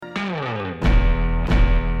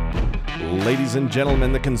Ladies and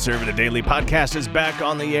gentlemen, the Conservative Daily Podcast is back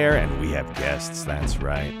on the air, and we have guests, that's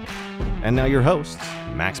right. And now your hosts,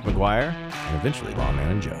 Max McGuire, and eventually Lawman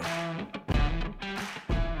and Joe.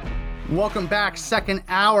 Welcome back, second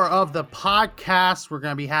hour of the podcast. We're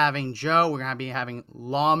going to be having Joe, we're going to be having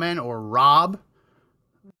Lawman or Rob.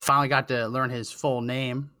 Finally got to learn his full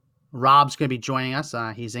name. Rob's going to be joining us.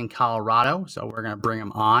 He's in Colorado, so we're going to bring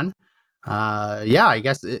him on. I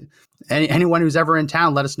guess anyone who's ever in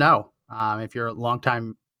town, let us know. If you're a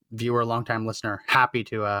longtime viewer, longtime listener, happy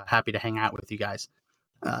to hang out with you guys.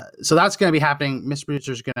 So that's going to be happening. Mr.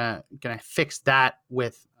 Producer's gonna fix that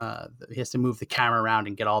with he has to move the camera around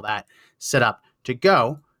and get all that set up to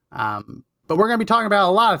go. But we're going to be talking about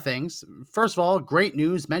a lot of things. First of all, great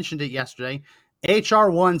news. Mentioned it yesterday.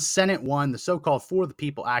 H.R. 1, Senate 1, the so-called For the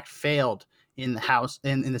People Act failed in the House,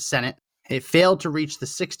 in the Senate. It failed to reach the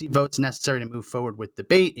 60 votes necessary to move forward with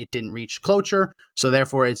debate. It didn't reach cloture, so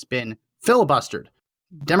therefore it's been filibustered.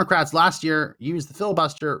 Democrats last year used the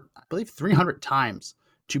filibuster, I believe, 300 times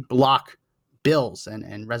to block bills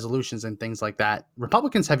and resolutions and things like that.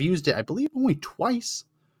 Republicans have used it, I believe, only twice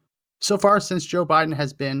so far since Joe Biden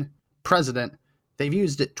has been president. They've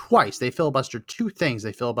used it twice. They filibustered two things.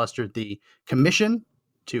 They filibustered the commission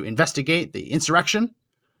to investigate the insurrection,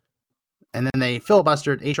 and then they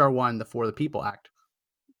filibustered H.R. 1, the For the People Act.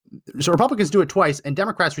 So Republicans do it twice, and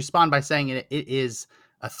Democrats respond by saying it is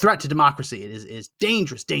a threat to democracy. It is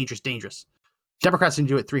dangerous, dangerous, dangerous. Democrats can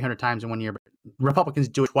do it 300 times in 1 year, but Republicans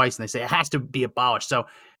do it twice, and they say it has to be abolished. So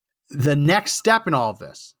the next step in all of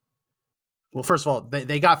this, well, first of all,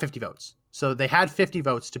 they got 50 votes. So they had 50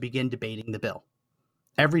 votes to begin debating the bill.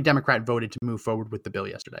 Every Democrat voted to move forward with the bill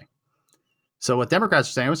yesterday. So what Democrats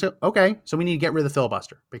are saying was, okay, so we need to get rid of the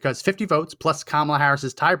filibuster because 50 votes plus Kamala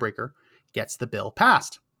Harris's tiebreaker gets the bill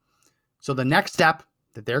passed. So the next step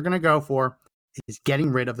that they're going to go for is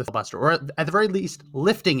getting rid of the filibuster, or at the very least,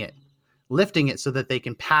 lifting it so that they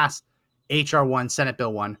can pass H.R. 1, Senate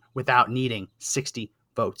Bill 1, without needing 60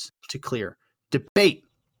 votes to clear debate.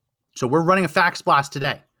 So we're running a fax blast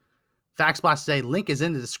today. Fax blast today, link is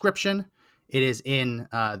in the description. It is in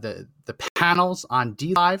the panels on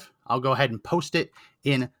DLive. I'll go ahead and post it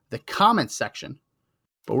in the comments section.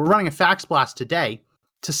 But we're running a fax blast today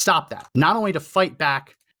to stop that. Not only to fight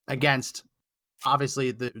back against,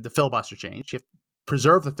 obviously, the filibuster change. You have to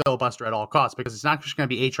preserve the filibuster at all costs because it's not just going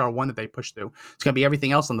to be H.R. 1 that they push through. It's going to be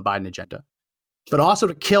everything else on the Biden agenda. But also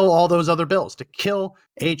to kill all those other bills, to kill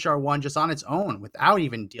H.R. 1 just on its own without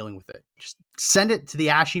even dealing with it. Just send it to the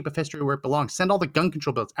ash heap of history where it belongs. Send all the gun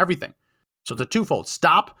control bills, everything. So it's a twofold.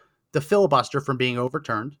 Stop the filibuster from being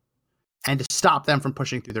overturned and to stop them from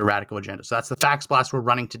pushing through their radical agenda. So that's the fax blast we're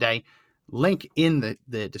running today. Link in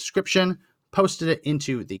the description. Posted it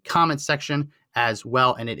into the comments section as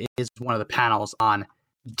well. And it is one of the panels on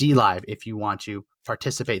DLive if you want to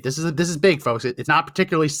participate. This is big, folks. It's not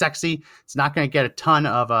particularly sexy. It's not going to get a ton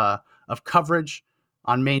of coverage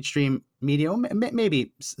on mainstream media.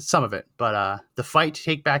 Maybe some of it. But the fight to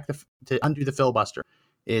take back to undo the filibuster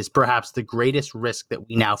is perhaps the greatest risk that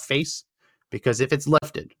we now face, because if it's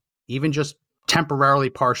lifted, even just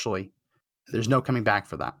temporarily, partially, there's no coming back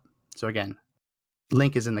for that. So again,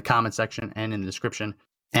 link is in the comment section and in the description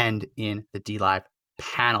and in the DLive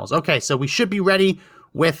panels. Okay, so we should be ready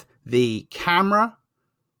with the camera.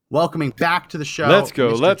 Welcoming back to the show, Let's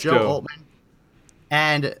go. Joe Oltmann.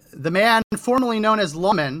 And the man formerly known as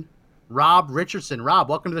Lawman, Rob Richardson. Rob,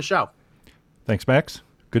 welcome to the show. Thanks, Max.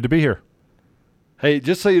 Good to be here. Hey,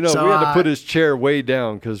 just so you know, we had to put his chair way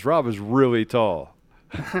down because Rob is really tall.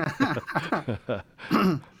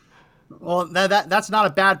 Well, that's not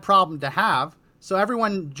a bad problem to have. So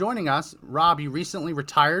everyone joining us, Rob, you recently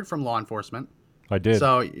retired from law enforcement. I did.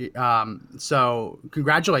 So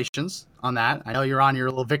congratulations on that. I know you're on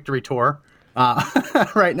your little victory tour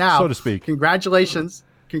right now, so to speak. Congratulations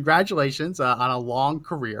on a long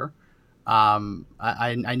career.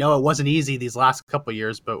 I know it wasn't easy these last couple of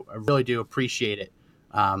years, but I really do appreciate it.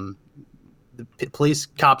 The police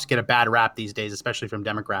cops get a bad rap these days, especially from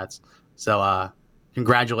Democrats. So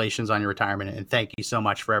congratulations on your retirement, and thank you so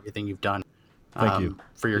much for everything you've done. Thank you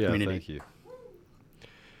for your community. Thank you.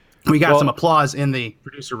 We got some applause in the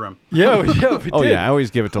producer room. Yeah, we did. Oh yeah, I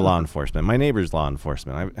always give it to law enforcement. My neighbor's law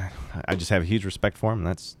enforcement. I just have huge respect for him.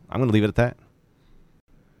 I'm going to leave it at that.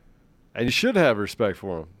 And you should have respect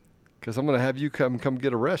for him, because I'm going to have you come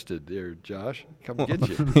get arrested, there, Josh. Come get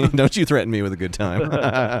you. Don't you threaten me with a good time.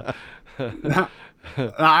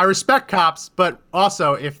 I respect cops, but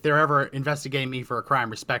also if they're ever investigating me for a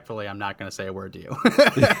crime, respectfully, I'm not going to say a word to you.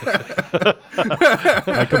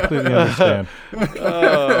 I completely understand.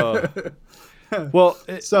 Well,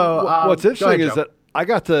 what's interesting is that I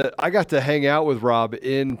got to hang out with Rob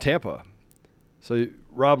in Tampa. So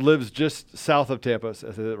Rob lives just south of Tampa. Is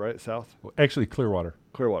that right? South? Actually, Clearwater,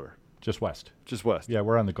 just west. Just west. Yeah,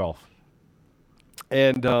 we're on the Gulf.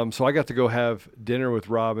 And so I got to go have dinner with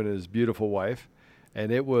Rob and his beautiful wife,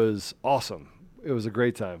 and it was awesome. It was a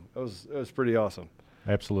great time. It was pretty awesome.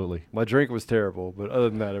 Absolutely. My drink was terrible, but other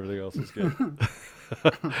than that, everything else was good.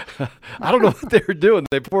 I don't know what they were doing.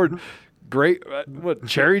 They poured great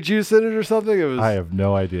cherry juice in it or something. It was. I have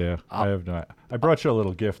no idea. I brought you a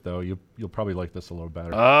little gift though. You'll probably like this a little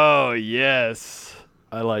better. Oh yes,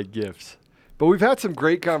 I like gifts. But we've had some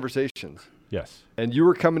great conversations. Yes. And you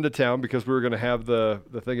were coming to town because we were going to have the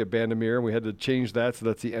thing at Bandamere, and we had to change that, so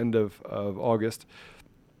that's the end of August.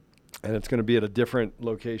 And it's going to be at a different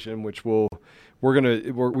location, which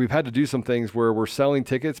we've had to do some things where we're selling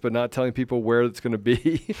tickets but not telling people where it's going to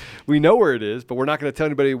be. We know where it is, but we're not going to tell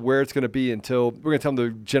anybody where it's going to be until we're going to tell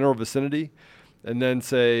them the general vicinity, and then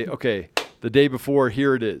say, okay, the day before,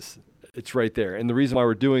 here it is. It's right there. And the reason why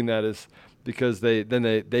we're doing that is because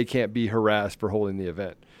they can't be harassed for holding the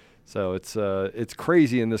event. So it's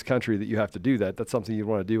crazy in this country that you have to do that. That's something you'd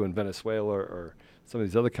want to do in Venezuela or some of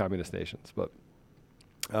these other communist nations. But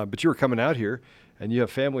you were coming out here, and you have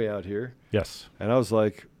family out here. Yes. And I was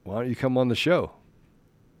like, why don't you come on the show?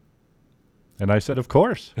 And I said, of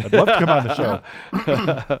course. I'd love to come on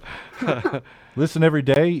the show. Listen every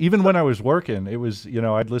day. Even when I was working, it was,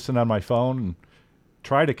 I'd listen on my phone and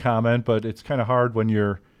try to comment, but it's kind of hard when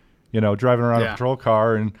you're, driving around a patrol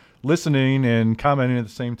car and listening and commenting at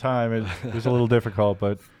the same time. It was a little difficult,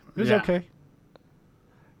 but it was okay.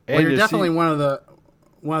 Well, you're definitely one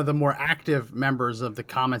of the more active members of the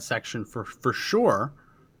comment section for sure.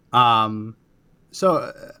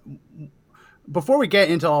 So before we get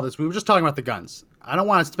into all this, we were just talking about the guns. I don't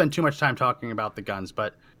want to spend too much time talking about the guns,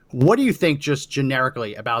 but what do you think just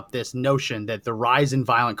generically about this notion that the rise in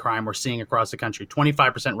violent crime we're seeing across the country,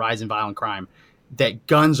 25% rise in violent crime, that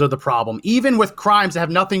guns are the problem, even with crimes that have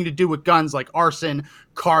nothing to do with guns like arson,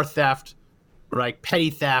 car theft, like petty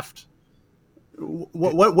theft?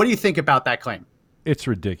 What do you think about that claim? It's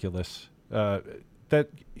ridiculous. That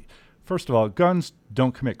first of all, guns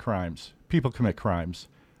don't commit crimes. People commit crimes.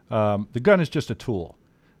 The gun is just a tool.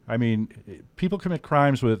 I mean, people commit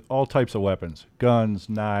crimes with all types of weapons: guns,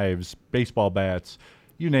 knives, baseball bats,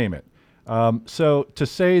 you name it. So to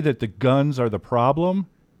say that the guns are the problem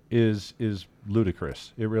is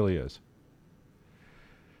ludicrous. It really is.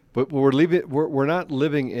 But we're not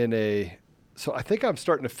living in a. So I think I'm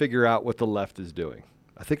starting to figure out what the left is doing.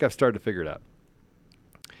 I think I've started to figure it out.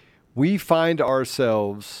 We find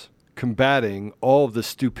ourselves combating all of the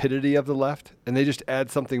stupidity of the left, and they just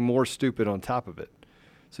add something more stupid on top of it.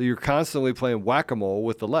 So you're constantly playing whack-a-mole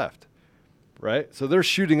with the left, right? So they're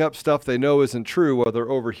shooting up stuff they know isn't true while they're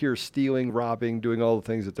over here stealing, robbing, doing all the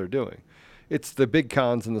things that they're doing. It's the big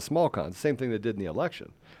cons and the small cons, same thing they did in the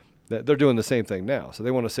election. They're doing the same thing now. So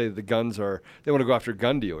they want to say that they want to go after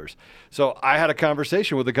gun dealers. So I had a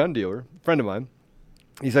conversation with a gun dealer, a friend of mine.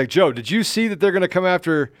 He's like, Joe, did you see that they're going to come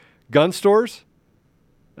after gun stores?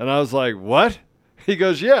 And I was like, what? He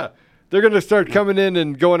goes, yeah, they're going to start coming in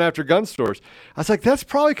and going after gun stores. I was like, that's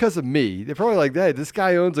probably because of me. They're probably like, hey, this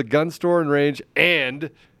guy owns a gun store and range, and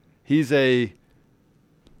he's a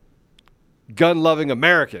gun-loving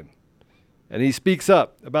American. And he speaks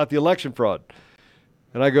up about the election fraud.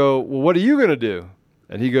 And I go, well, what are you going to do?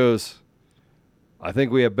 And he goes, I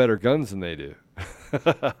think we have better guns than they do.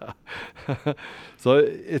 So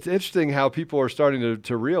it's interesting how people are starting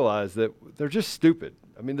to realize that they're just stupid.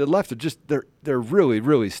 I mean, the left are just, they're really,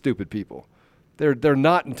 really stupid people. They're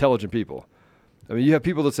not intelligent people. I mean, you have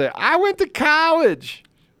people that say, I went to college.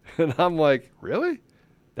 And I'm like, really?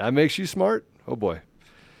 That makes you smart? Oh, boy.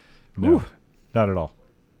 No, Whew. not at all.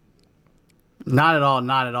 Not at all,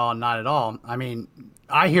 not at all, not at all. I mean,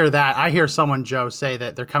 I hear that. I hear someone, Joe, say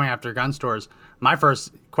that they're coming after gun stores. My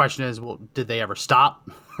first question is, well, did they ever stop?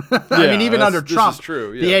 I mean, even under Trump,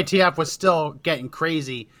 true, the ATF was still getting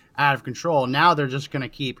crazy out of control. Now they're just going to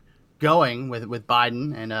keep going with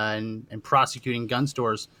Biden and prosecuting gun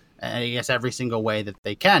stores, I guess, every single way that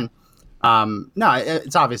they can. No,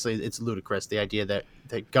 it's ludicrous, the idea that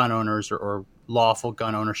gun owners or lawful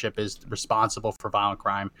gun ownership is responsible for violent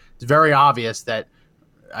crime. It's very obvious that,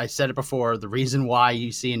 I said it before, the reason why you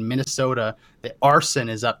see in Minnesota that arson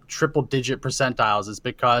is up triple-digit percentiles is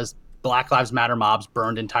because Black Lives Matter mobs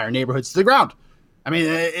burned entire neighborhoods to the ground. I mean,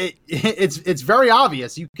 it's very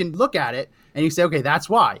obvious. You can look at it and you say, okay, that's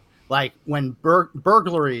why. Like when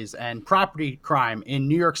burglaries and property crime in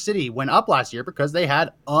New York City went up last year because they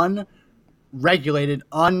had unregulated,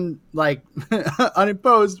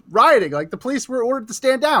 unimposed rioting. Like the police were ordered to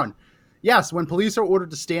stand down. Yes, when police are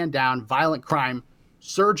ordered to stand down, violent crime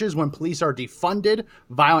surges. When police are defunded,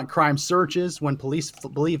 violent crime surges. When police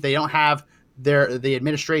believe they don't have the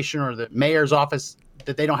administration or the mayor's office,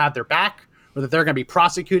 that they don't have their back, or that they're going to be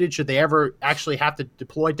prosecuted should they ever actually have to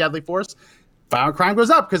deploy deadly force, violent crime goes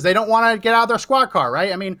up because they don't want to get out of their squad car,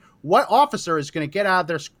 right? I mean, what officer is going to get out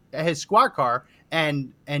of his squad car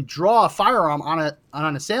and draw a firearm on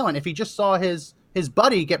an assailant if he just saw his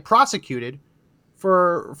buddy get prosecuted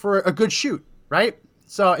for a good shoot, right?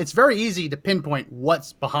 So it's very easy to pinpoint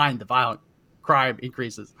what's behind the violent crime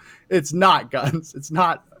increases. It's not guns. It's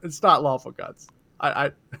not lawful guns.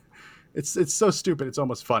 It's so stupid. It's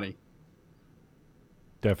almost funny.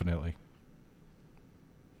 Definitely.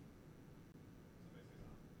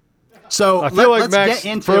 So I feel like let's Max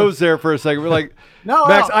get into froze there for a second. We're like, No,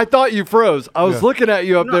 Max, no. I thought you froze. I was looking at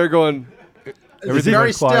you up there going, It's Everything very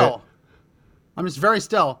went quiet. still. I'm just very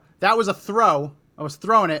still. That was a throw. I was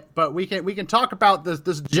throwing it, but we can talk about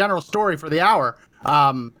this general story for the hour.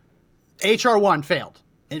 HR1 failed.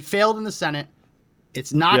 It failed in the Senate.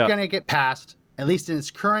 It's not Yeah. going to get passed, at least in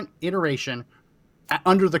its current iteration,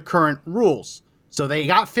 under the current rules. So they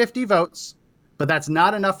got 50 votes, but that's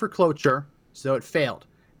not enough for cloture, so it failed.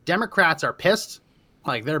 Democrats are pissed,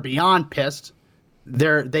 like they're beyond pissed.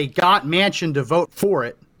 They got Manchin to vote for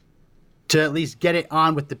it to at least get it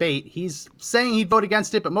on with debate. He's saying he'd vote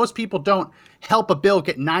against it, but most people don't help a bill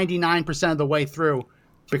get 99% of the way through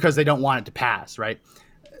because they don't want it to pass, right?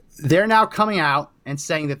 They're now coming out and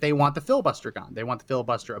saying that they want the filibuster gone. They want the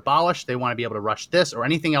filibuster abolished. They want to be able to rush this or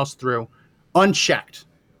anything else through unchecked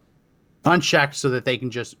so that they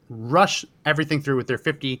can just rush everything through with their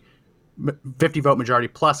 50 vote majority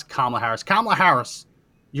plus Kamala Harris. Kamala Harris,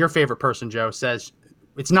 your favorite person, Joe, says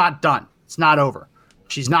it's not done. It's not over.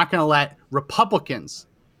 She's not going to let Republicans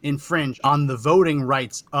infringe on the voting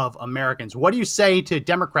rights of Americans. What do you say to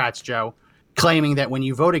Democrats, Joe, claiming that when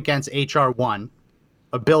you vote against H.R. 1,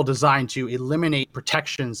 a bill designed to eliminate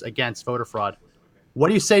protections against voter fraud, what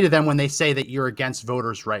do you say to them when they say that you're against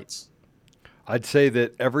voters' rights? I'd say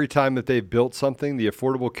that every time that they built something, the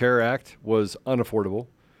Affordable Care Act was unaffordable.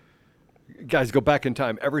 Guys, go back in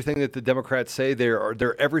time. Everything that the Democrats say,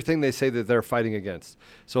 they're everything they say that they're fighting against.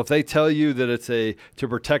 So if they tell you that it's to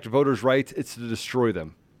protect voters' rights, it's to destroy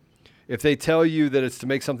them. If they tell you that it's to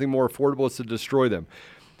make something more affordable, it's to destroy them.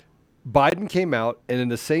 Biden came out and in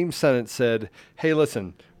the same sentence said, "Hey,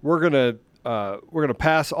 listen, we're gonna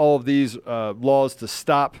pass all of these laws to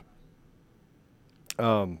stop,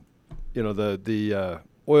 the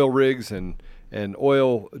oil rigs and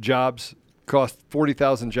oil jobs." Cost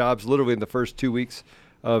 40,000 jobs literally in the first 2 weeks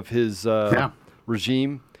of his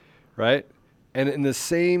regime, right? And in the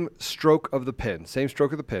same stroke of the pen,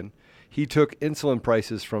 he took insulin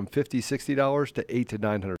prices from $50, $60 to $800 to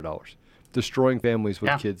 $900, destroying families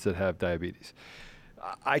with kids that have diabetes.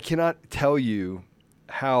 I cannot tell you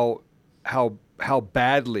how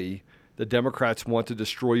badly the Democrats want to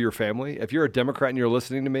destroy your family. If you're a Democrat and you're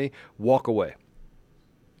listening to me, walk away.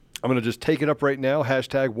 I'm going to just take it up right now.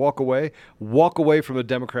 Hashtag walk away. Walk away from the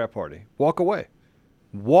Democrat Party. Walk away.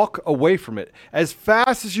 Walk away from it. As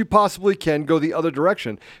fast as you possibly can, go the other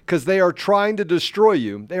direction because they are trying to destroy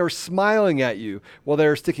you. They are smiling at you while they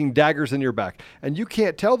are sticking daggers in your back. And you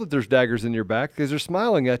can't tell that there's daggers in your back because they're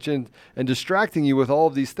smiling at you and distracting you with all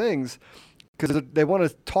of these things because they want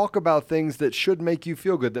to talk about things that should make you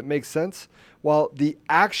feel good, that makes sense, while the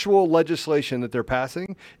actual legislation that they're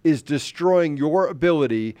passing is destroying your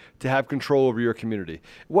ability to have control over your community.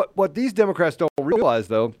 What these Democrats don't realize,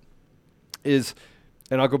 though, is,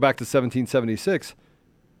 and I'll go back to 1776,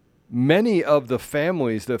 many of the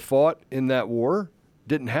families that fought in that war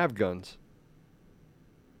didn't have guns.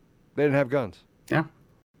 They didn't have guns. Yeah.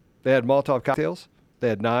 They had Molotov cocktails. They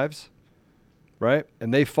had knives. Right?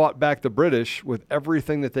 And they fought back the British with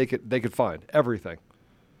everything that they could find, everything.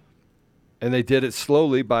 And they did it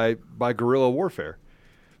slowly by guerrilla warfare.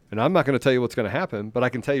 And I'm not going to tell you what's going to happen, but I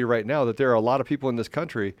can tell you right now that there are a lot of people in this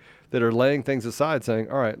country that are laying things aside saying,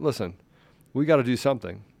 all right, listen, we got to do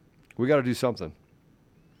something. We got to do something.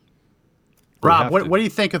 Rob, what do you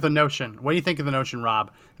think of the notion? What do you think of the notion, Rob,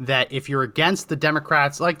 that if you're against the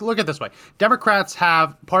Democrats, like, look at it this way. Democrats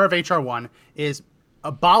have, part of H.R. 1 is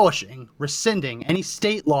rescinding any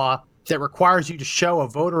state law that requires you to show a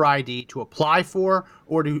voter ID to apply for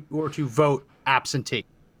or to vote absentee.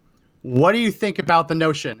 What do you think about the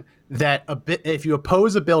notion that if you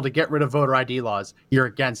oppose a bill to get rid of voter ID laws, you're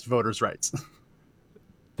against voters' rights?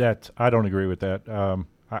 That I don't agree with that.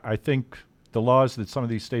 I think the laws that some of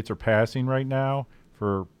these states are passing right now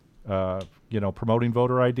for promoting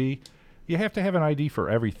voter ID, you have to have an ID for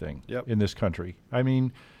everything in this country. I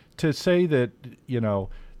mean, to say that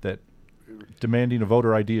that demanding a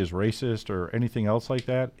voter ID is racist or anything else like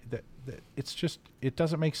that. It's just, it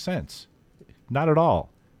doesn't make sense. Not at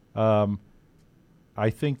all. I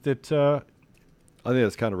think that... I think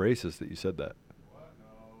that's kind of racist that you said that.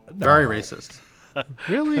 Very racist.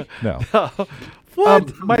 Really? No.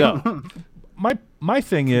 What? My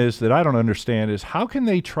thing is that I don't understand is how can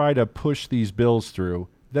they try to push these bills through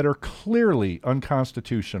that are clearly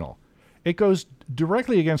unconstitutional? It goes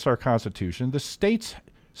directly against our Constitution. The state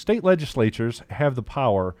legislatures have the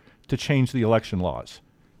power to change the election laws,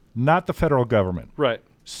 not the federal government. Right.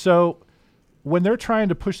 So when they're trying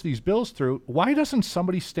to push these bills through, why doesn't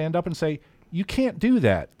somebody stand up and say, you can't do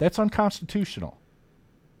that? That's unconstitutional.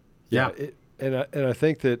 Yeah. I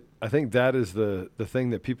think that is the thing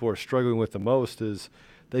that people are struggling with the most is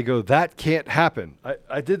they go, that can't happen.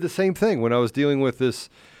 I did the same thing when I was dealing with this.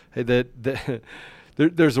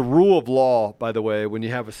 There's a rule of law, by the way, when you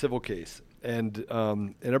have a civil case. And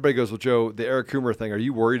everybody goes, well, Joe, the Eric Coomer thing, are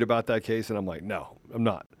you worried about that case? And I'm like, no, I'm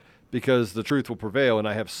not. Because the truth will prevail, and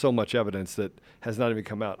I have so much evidence that has not even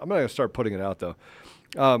come out. I'm not going to start putting it out, though.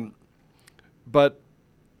 But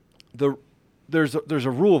there's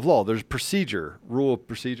a rule of law. There's rule of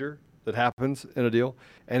procedure that happens in a deal.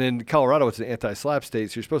 And in Colorado, it's an anti-SLAPP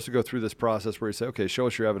state, so you're supposed to go through this process where you say, okay, show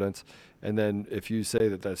us your evidence. And then if you say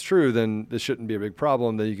that that's true, then this shouldn't be a big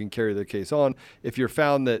problem. Then you can carry the case on. If you're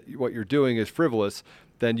found that what you're doing is frivolous,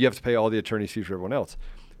 then you have to pay all the attorney's fees for everyone else.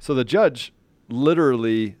 So the judge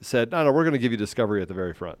literally said, no, we're going to give you discovery at the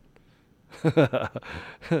very front.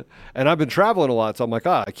 And I've been traveling a lot, so I'm like,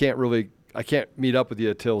 I can't meet up with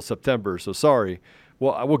you till September, so sorry.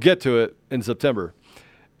 Well, I will get to it in September.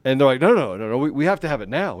 And they're like, no, we have to have it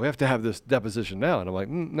now. We have to have this deposition now. And I'm like,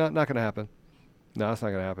 not going to happen. No, it's not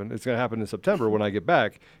going to happen. It's going to happen in September when I get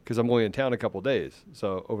back because I'm only in town a couple of days,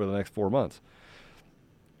 so over the next 4 months.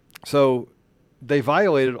 So they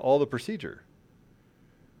violated all the procedure.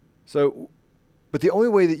 But the only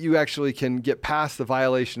way that you actually can get past the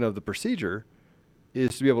violation of the procedure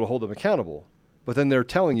is to be able to hold them accountable. But then they're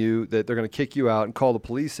telling you that they're going to kick you out and call the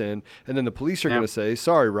police in, and then the police are going to say,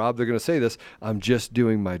 sorry, Rob, they're going to say this, I'm just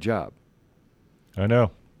doing my job. I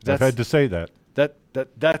know. I've had to say that.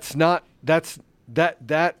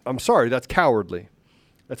 I'm sorry, that's cowardly.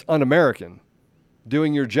 That's un-American.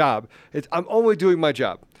 Doing your job. I'm only doing my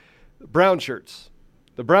job. Brown shirts.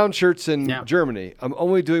 The brown shirts in Germany, I'm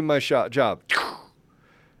only doing my job.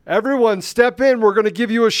 Everyone step in, we're going to give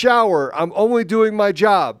you a shower. I'm only doing my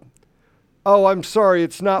job. Oh, I'm sorry,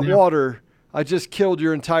 it's not water. I just killed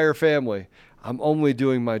your entire family. I'm only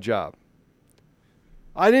doing my job.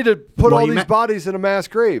 I need to put all these bodies in a mass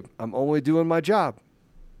grave. I'm only doing my job.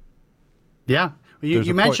 Yeah.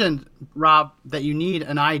 You mentioned, Rob, that you need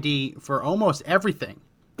an ID for almost everything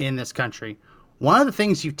in this country. One of the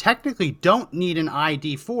things you technically don't need an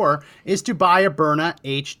ID for is to buy a Byrna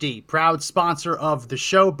HD. Proud sponsor of the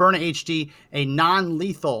show, Byrna HD, a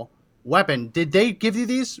non-lethal weapon. Did they give you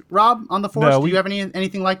these, Rob, on the force? Do you have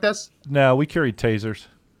anything like this? No, we carried tasers.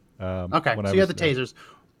 Okay, so you had the tasers.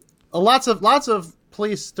 Lots of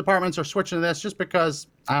police departments are switching to this just because,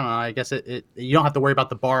 I don't know, I guess you don't have to worry about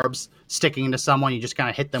the barbs sticking into someone. You just kind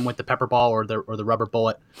of hit them with the pepper ball or the rubber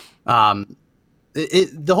bullet.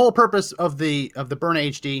 The whole purpose of the Byrna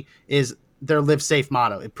HD is their Live Safe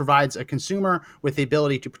motto. It provides a consumer with the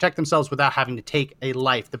ability to protect themselves without having to take a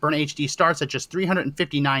life. The Byrna HD starts at just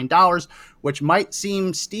 $359, which might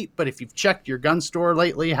seem steep, but if you've checked your gun store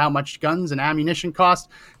lately, how much guns and ammunition cost,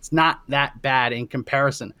 it's not that bad in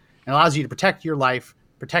comparison. It allows you to protect your life,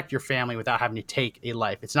 protect your family without having to take a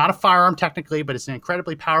life. It's not a firearm technically, but it's an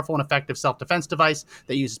incredibly powerful and effective self-defense device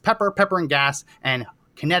that uses pepper and gas, and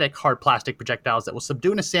kinetic hard plastic projectiles that will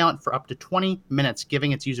subdue an assailant for up to 20 minutes,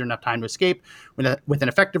 giving its user enough time to escape. With an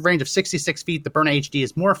effective range of 66 feet, the Byrna HD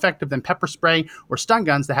is more effective than pepper spray or stun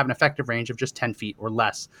guns that have an effective range of just 10 feet or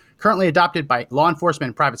less. Currently adopted by law enforcement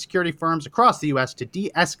and private security firms across the U.S. to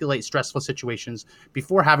de-escalate stressful situations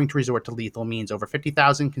before having to resort to lethal means. Over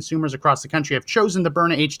 50,000 consumers across the country have chosen the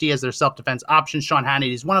Byrna HD as their self-defense option. Sean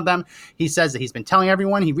Hannity is one of them. He says that he's been telling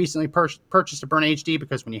everyone he recently purchased a Byrna HD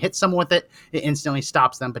because when you hit someone with it, it instantly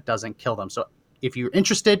stops them but doesn't kill them. So if you're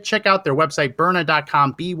interested, check out their website,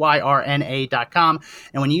 Byrna.com, Byrna.com.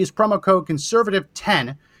 And when you use promo code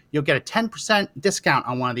conservative10, you'll get a 10% discount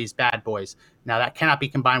on one of these bad boys. Now, that cannot be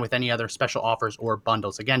combined with any other special offers or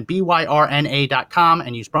bundles. Again, Byrna.com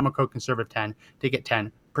and use promo code conservative10 to get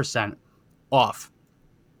 10% off.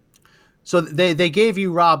 So they gave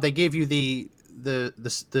you, Rob, they gave you the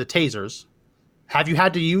tasers. Have you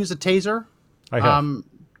had to use a taser? I have.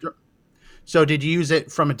 So did you use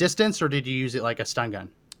it from a distance or did you use it like a stun gun?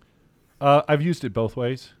 I've used it both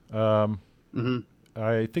ways.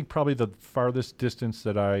 I think probably the farthest distance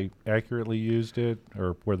that I accurately used it,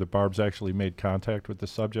 or where the barbs actually made contact with the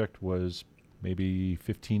subject, was maybe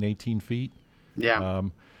 15, 18 feet. Yeah.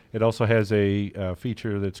 It also has a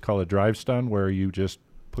feature that's called a drive stun, where you just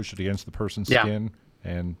push it against the person's skin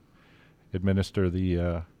and administer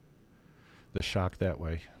the shock that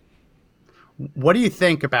way. What do you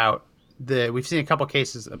think about we've seen a couple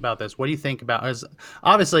cases about this. What do you think about, as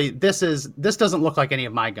obviously this doesn't look like any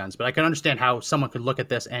of my guns, but I can understand how someone could look at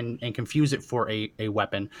this and confuse it for a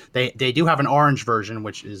weapon. They do have an orange version,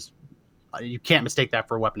 which is, you can't mistake that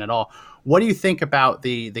for a weapon at all. What do you think about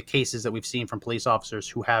the cases that we've seen from police officers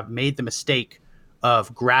who have made the mistake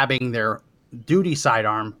of grabbing their duty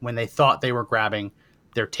sidearm when they thought they were grabbing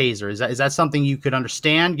their taser? Is that something you could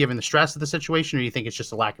understand given the stress of the situation, or do you think it's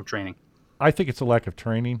just a lack of training? I think it's a lack of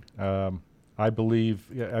training. I believe,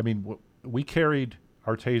 we carried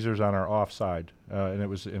our tasers on our offside, and it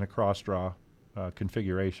was in a cross draw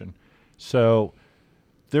configuration. So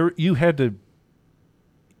you had to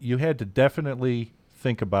definitely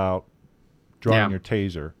think about drawing your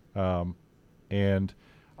taser. And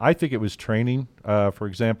I think it was training. For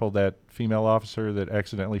example, that female officer that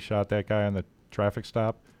accidentally shot that guy on the traffic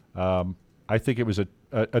stop, I think it was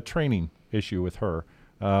a training issue with her.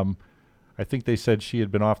 I think they said she had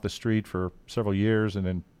been off the street for several years and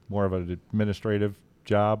in more of an administrative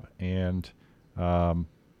job. And, when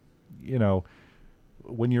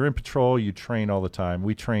you're in patrol, you train all the time.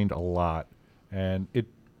 We trained a lot. And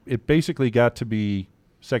it basically got to be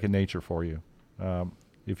second nature for you.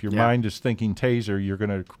 If your mind is thinking taser, you're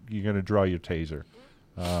gonna draw your taser.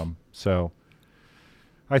 So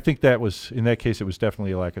I think in that case, it was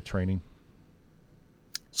definitely a lack of training.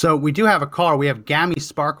 So we do have a caller. We have Gammy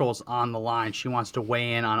Sparkles on the line. She wants to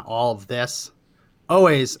weigh in on all of this.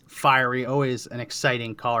 Always fiery, always an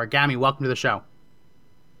exciting caller. Gammy, welcome to the show.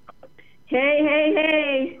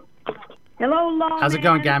 Hey. Hello, Lawman. How's it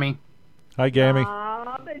going, Gammy? Hi, Gammy.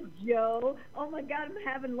 Bob and Joe. Oh, my God, I'm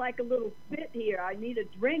having like a little fit here. I need a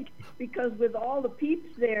drink because with all the peeps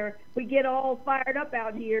there, we get all fired up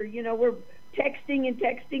out here. We're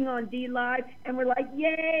texting on D-Live, and we're like,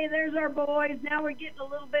 yay, there's our boys. Now we're getting a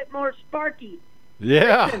little bit more sparky.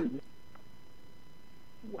 Yeah. Listen,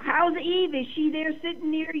 how's Eve? Is she there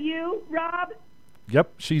sitting near you, Rob?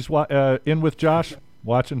 Yep, she's in with Josh,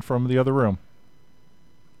 watching from the other room.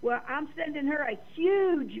 Well, I'm sending her a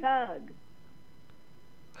huge hug.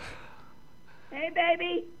 Hey,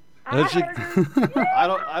 baby. I heard her.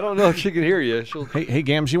 I don't know if she can hear you. Hey,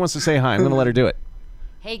 Gam, she wants to say hi. I'm going to let her do it.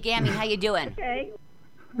 Hey, Gammy, how you doing? Okay.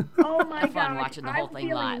 Oh, my Fun God. watching the whole I'm thing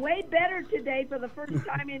feeling live. way better today for the first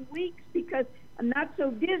time in weeks because I'm not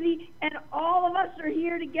so dizzy, and all of us are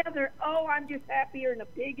here together. Oh, I'm just happier than a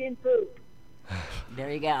pig in poop.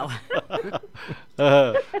 There you go.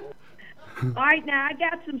 All right, now I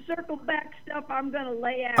got some circle back stuff I'm going to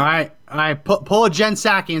lay out. All right. Pull a Jen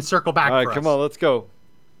Psaki and circle back. All right, for come us. on, let's go.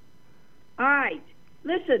 All right.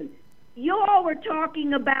 Listen, you all were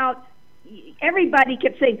talking about, everybody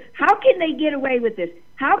kept saying, how can they get away with this?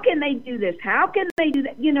 How can they do this? How can they do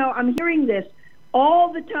that? I'm hearing this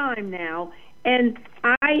all the time now. And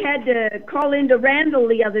I had to call into Randall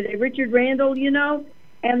the other day, Richard Randall,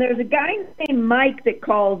 and there's a guy named Mike that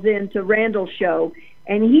calls in to Randall's show,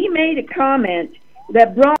 and he made a comment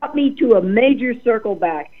that brought me to a major circle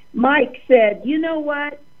back. Mike said, you know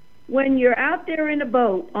what? When you're out there in a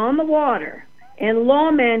boat on the water, and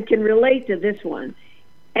lawmen can relate to this one,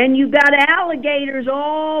 and you got alligators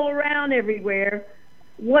all around everywhere,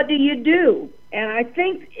 what do you do? And I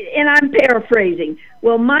think, and I'm paraphrasing,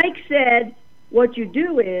 well, Mike said, what you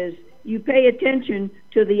do is you pay attention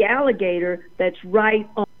to the alligator that's right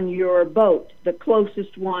on your boat, the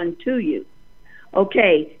closest one to you.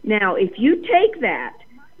 Okay, now if you take that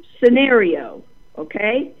scenario,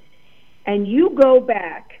 okay, and you go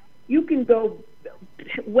back, you can go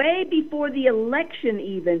way before the election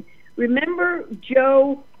even. Remember,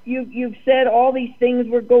 Joe, you've said all these things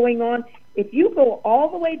were going on. If you go all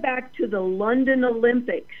the way back to the London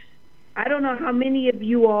Olympics, I don't know how many of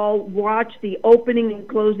you all watch the opening and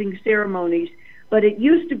closing ceremonies, but it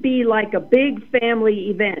used to be like a big family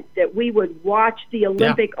event that we would watch the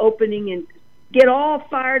Olympic opening and get all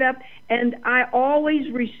fired up. And I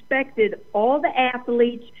always respected all the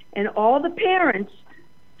athletes and all the parents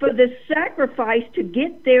for the sacrifice to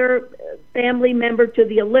get their family member to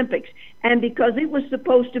the Olympics. And because it was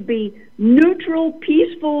supposed to be neutral,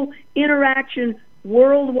 peaceful interaction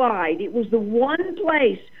worldwide, it was the one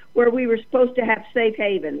place where we were supposed to have safe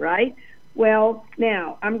haven, right? Well,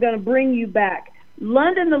 now, I'm going to bring you back.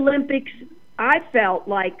 London Olympics, I felt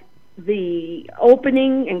like the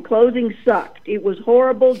opening and closing sucked. It was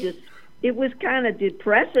horrible, just kind of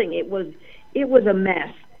depressing. It was a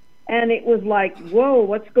mess, and it was like, whoa,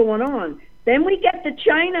 what's going on? Then we get the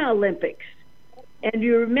China Olympics, and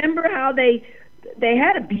you remember how they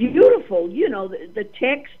had a beautiful, the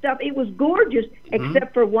tech stuff. It was gorgeous,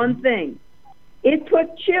 except for one thing. It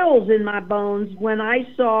put chills in my bones when I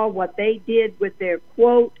saw what they did with their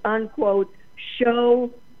quote unquote show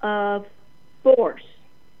of force.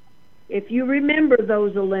 If you remember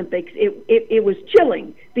those Olympics, it was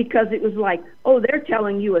chilling, because it was like, oh, they're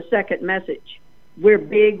telling you a second message. We're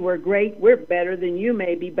big, we're great, we're better than you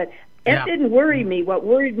maybe, but it didn't worry me. What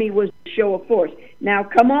worried me was the show of force. Now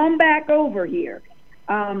come on back over here.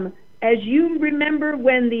 As you remember,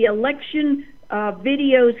 when the election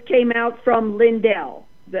videos came out from Lindell,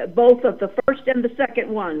 both of the first and the second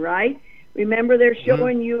one, right? Remember, they're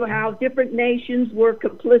showing you how different nations were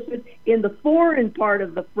complicit in the foreign part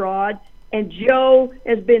of the fraud, and Joe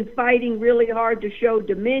has been fighting really hard to show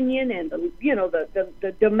dominion and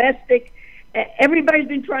the domestic. Everybody's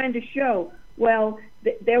been trying to show. Well,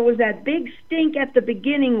 there was that big stink at the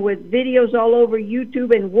beginning with videos all over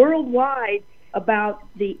YouTube and worldwide about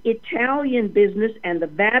the Italian business and the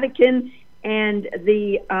Vatican and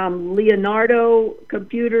the Leonardo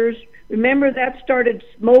computers. Remember, that started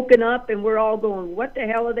smoking up, and we're all going, what the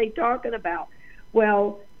hell are they talking about?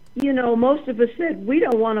 Well, most of us said we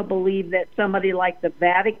don't want to believe that somebody like the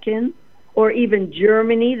Vatican or even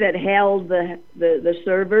Germany that held the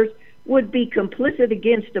servers would be complicit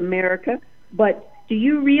against America. But do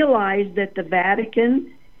you realize that the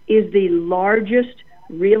Vatican is the largest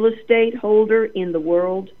real estate holder in the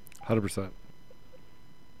world? 100%.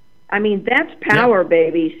 I mean, that's power,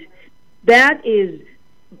 babies. That's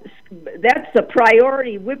the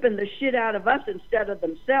priority, whipping the shit out of us instead of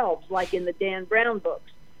themselves, like in the Dan Brown books.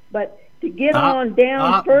 But to get on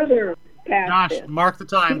down further past Josh, this, mark the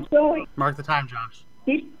time. keep going. Mark the time, Josh.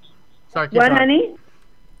 Sorry, keep What, going. honey?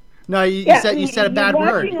 No, you said a bad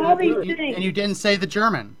word, all these things. and you didn't say the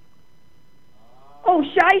German. Oh,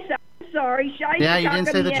 Scheisse. I'm sorry. Scheisse. Yeah, you didn't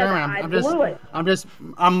say the German. I blew it.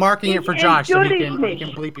 I'm marking it for Josh so he can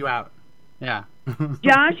Entschuldigung. bleep you out. Yeah.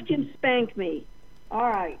 Josh can spank me. All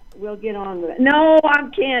right, we'll get on with it. No, I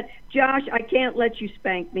can't. Josh, I can't let you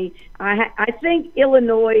spank me. I think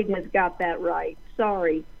Illinois has got that right.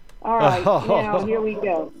 Sorry. All right, now here we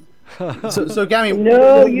go. So Gammy,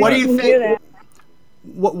 No, you what do you didn't hear think? that.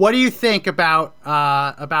 What do you think about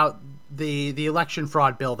the election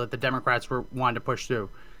fraud bill that the Democrats were wanting to push through?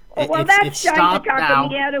 Well, It's that's stopped now.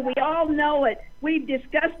 Scheisse. We all know it. We've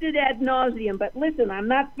discussed it ad nauseum. But listen, I'm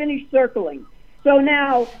not finished circling. So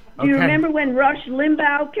now, do you remember when Rush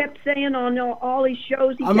Limbaugh kept saying on all these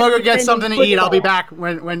shows? I'm gonna go get something to eat. I'll be back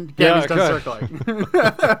when Gammy's done circling.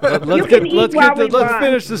 Let's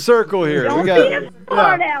finish the circle here. Don't be a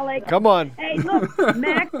smart aleck. Come on. Hey, look,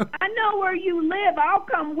 Max, I know where you live. I'll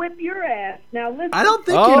come whip your ass. Now listen. I don't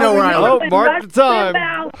think you know where I live. Mark the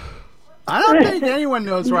time. I don't think anyone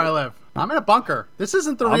knows where I live. I'm in a bunker. This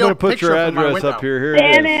isn't the real I'm going to put picture your from my address window. up here. Here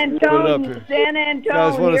San it is. Antonio, Put it up here. San Antonio.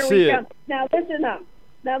 Guys want to here see we it. go.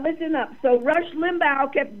 Now listen up. So Rush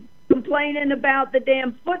Limbaugh kept complaining about the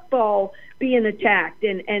damn football being attacked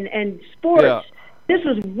and sports. Yeah. This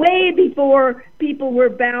was way before people were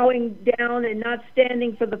bowing down and not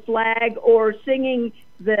standing for the flag or singing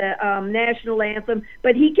the national anthem.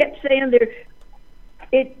 But he kept saying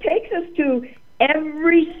it takes us to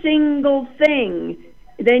every single thing.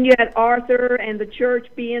 Then you had Arthur and the church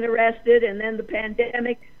being arrested, and then the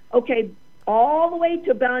pandemic. Okay, all the way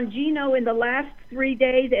to Bongino in the last 3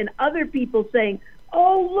 days, and other people saying,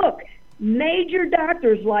 oh, look, major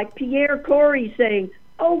doctors like Pierre Corey saying,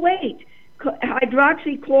 oh, wait,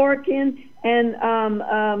 hydroxychloroquine and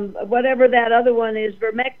whatever that other one is,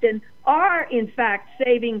 vermectin, are in fact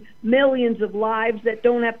saving millions of lives that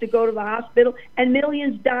don't have to go to the hospital, and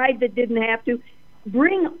millions died that didn't have to.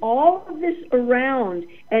 Bring all of this around,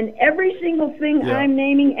 and every single thing I'm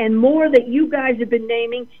naming and more that you guys have been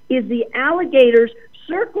naming is the alligators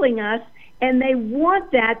circling us, and they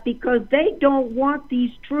want that because they don't want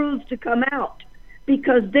these truths to come out,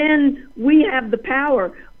 because then we have the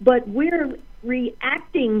power. But we're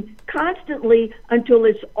reacting constantly until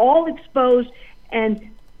it's all exposed, and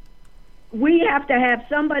we have to have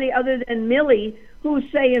somebody other than Millie who's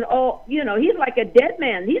saying, oh, he's like a dead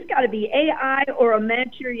man. He's got to be AI or a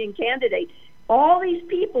Manchurian candidate. All these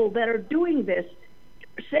people that are doing this,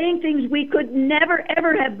 saying things we could never,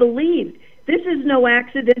 ever have believed. This is no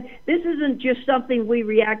accident. This isn't just something we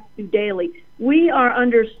react to daily. We are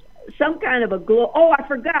under some kind of a glow. Oh, I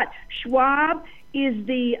forgot. Schwab is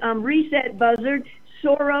the reset buzzard.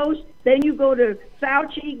 Soros. Then you go to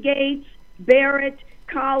Fauci, Gates, Barrett,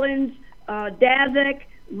 Collins, Daszak,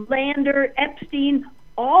 Lander, Epstein,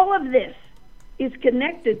 all of this is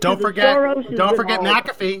connected Don't to forget, the Soroses. don't forget and all.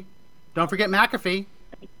 McAfee. Don't forget McAfee.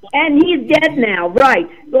 And he's dead now, right?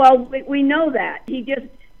 Well, we know that.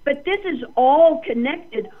 But this is all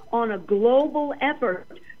connected on a global effort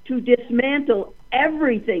to dismantle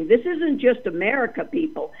everything. This isn't just America,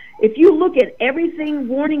 people. If you look at everything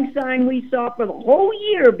warning sign we saw for the whole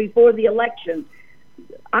year before the election,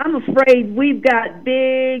 I'm afraid we've got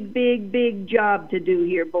big job to do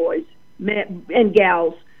here, boys and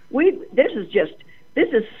gals. This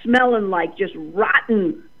is smelling like just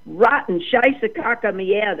rotten scheisse caca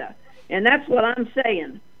mierda, and that's what I'm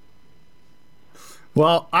saying.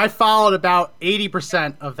 Well, I followed about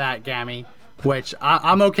 80% of that, Gammy, which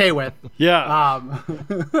I'm okay with. Yeah.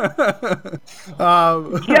 Joe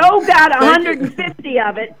got 150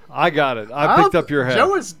 of it. I got it. I picked up your head.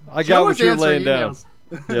 I got what you're laying down.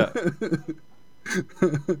 Yeah.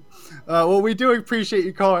 Well, we do appreciate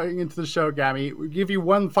you calling into the show, Gammy. We give you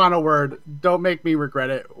one final word. Don't make me regret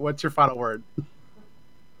it. What's your final word?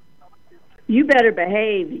 You better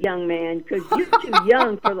behave, young man, because you're too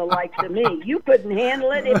young for the likes of me. You couldn't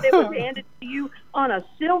handle it if it was handed to you on a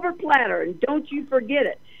silver platter, and don't you forget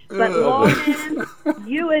it. But Lawman,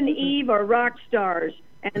 you and Eve are rock stars,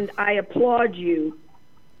 and I applaud you.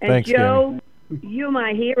 And Thanks, Joe, you're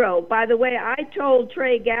my hero. By the way, I told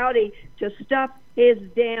Trey Gowdy to stuff his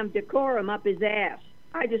damn decorum up his ass.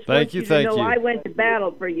 I just want you to know I went to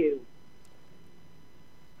battle for you.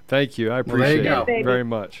 Thank you. I appreciate it very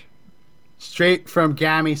much. Straight from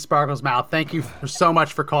Gammy Sparkle's mouth. Thank you so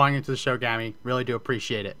much for calling into the show, Gammy. Really do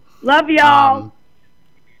appreciate it. Love y'all.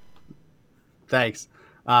 Thanks.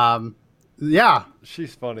 Yeah.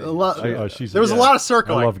 She's funny. There was a lot of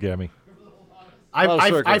circling. I love Gammy.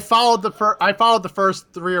 I followed the first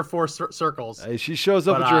 3 or 4 circles. Hey, she shows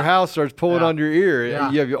up at your house, starts pulling on your ear. Yeah.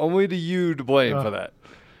 You have only you to blame for that.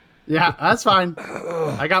 Yeah, that's fine.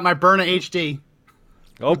 I got my Berna HD.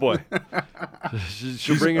 Oh boy,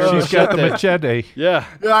 she'll bring her. She's got the machete. Yeah,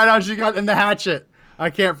 I know she got in the hatchet.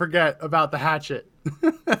 I can't forget about the hatchet.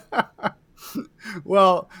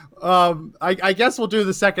 Well, I guess we'll do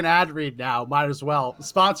the second ad read now. Might as well.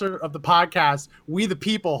 Sponsor of the podcast, We the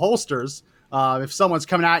People Holsters. If someone's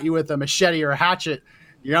coming at you with a machete or a hatchet,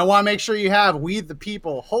 you're gonna want to make sure you have We the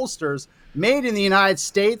People Holsters, made in the United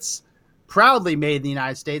States. Proudly made in the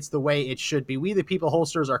United States the way it should be. We the People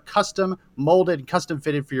holsters are custom molded and custom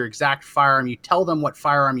fitted for your exact firearm. You tell them what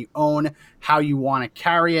firearm you own, how you want to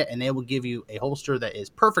carry it, and they will give you a holster that is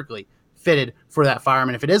perfectly fitted for that firearm.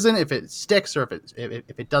 And if it isn't, if it sticks or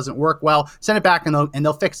if it doesn't work well, send it back and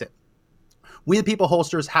they'll fix it. We the People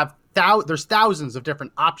holsters have there's thousands of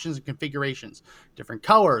different options and configurations, different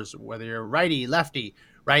colors, whether you're righty, lefty,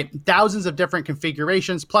 right? Thousands of different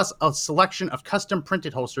configurations, plus a selection of custom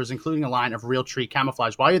printed holsters, including a line of Realtree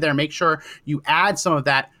camouflage. While you're there, make sure you add some of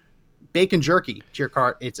that bacon jerky to your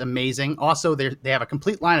cart. It's amazing. Also, they have a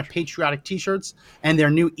complete line of patriotic t-shirts and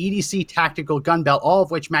their new EDC tactical gun belt, all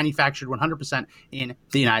of which manufactured 100% in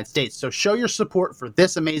the United States. So show your support for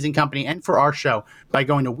this amazing company and for our show by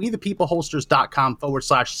going to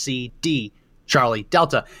wethepeopleholsters.com/CD Charlie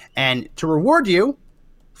Delta. And to reward you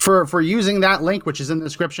for using that link, which is in the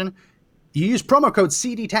description, you use promo code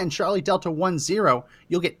CD10 Charlie Delta 10,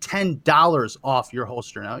 you'll get $10 off your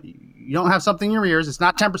holster. Now, you don't have something in your ears. It's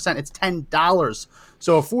not 10%, it's $10.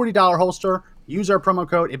 So a $40 holster, use our promo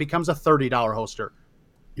code, it becomes a $30 holster.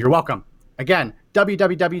 You're welcome. Again,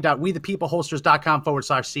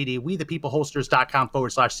 www.wethepeopleholsters.com/CD,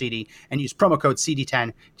 wethepeopleholsters.com/CD, and use promo code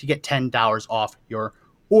CD10 to get $10 off your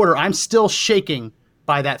order. I'm still shaking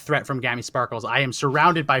by that threat from Gammy Sparkles. I am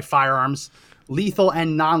surrounded by firearms, lethal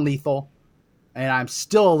and non-lethal, and I'm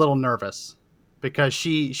still a little nervous because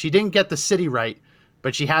she didn't get the city right,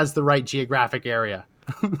 but she has the right geographic area.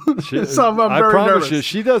 So I'm I very promise nervous. you,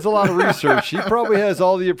 she does a lot of research. She probably has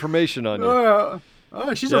all the information on you.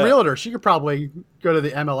 She's a realtor. She could probably go to the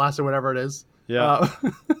MLS or whatever it is. Yeah.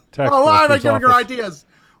 Why am I giving her ideas?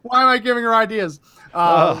 Why am I giving her ideas?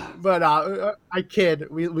 But I kid.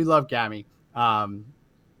 We love Gammy.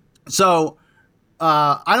 So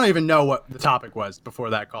I don't even know what the topic was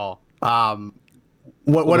before that call.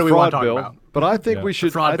 What do we want to talk about? But I think we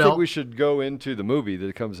should. I bill? think we should go into the movie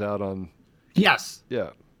that comes out on. Yes. Yeah.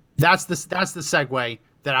 That's the segue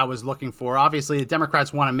that I was looking for. Obviously, the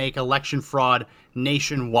Democrats want to make election fraud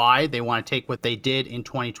nationwide. They want to take what they did in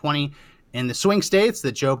 2020 in the swing states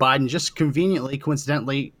that Joe Biden just conveniently,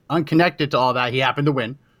 coincidentally, unconnected to all that, he happened to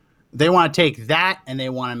win. They want to take that and they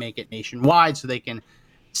want to make it nationwide so they can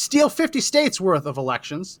steal 50 states worth of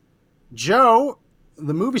elections. Joe,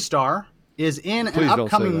 the movie star, is in an Please don't say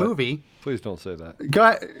upcoming that. movie. Please don't say that. Go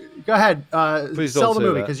ahead. Please sell don't the say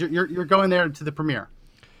movie that. because you're going there to the premiere.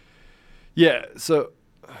 Yeah. So,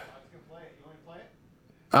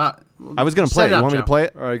 I was going to play it. You want me to play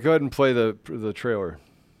it? all right, go ahead and play the trailer.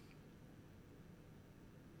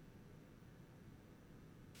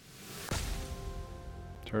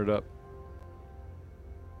 Turn it up.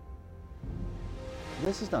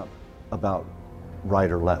 This is not about right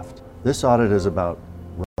or left. This audit is about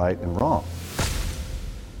right and wrong.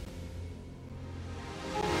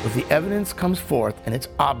 If the evidence comes forth and it's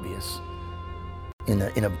obvious in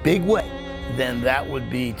a big way, then that would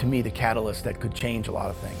be, to me, the catalyst that could change a lot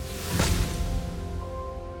of things.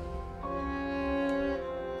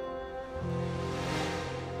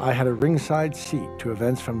 I had a ringside seat to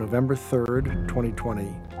events from November 3rd, 2020,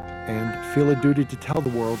 and feel a duty to tell the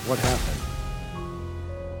world what happened.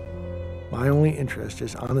 My only interest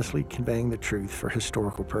is honestly conveying the truth for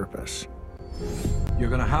historical purpose. You're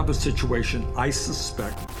going to have a situation, I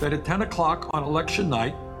suspect, that at 10 o'clock on election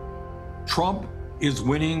night, Trump is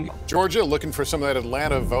winning. Georgia looking for some of that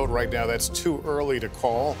Atlanta vote right now. That's too early to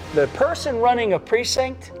call. The person running a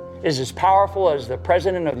precinct is as powerful as the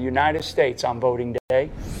President of the United States on voting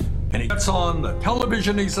day. And he gets on the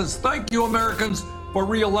television, he says, "Thank you, Americans, for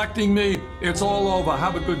re-electing me. It's all over.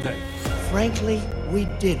 Have a good day." Frankly, we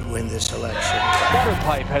did win this election. Water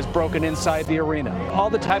pipe has broken inside the arena.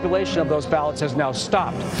 All the tabulation of those ballots has now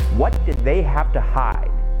stopped. What did they have to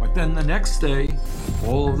hide? But then the next day,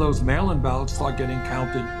 all of those mail-in ballots start getting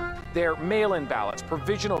counted. They're mail-in ballots,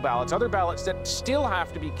 provisional ballots, other ballots that still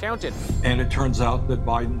have to be counted. And it turns out that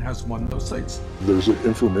Biden has won those states. There's an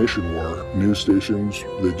information war. News stations,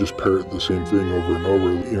 they just parrot the same thing over and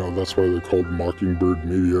over. You know, that's why they're called Mockingbird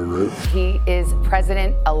media, right? He is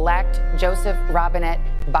President-elect Joseph Robinette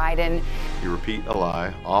Biden. You repeat a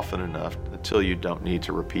lie often enough until you don't need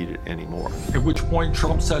to repeat it anymore. At which point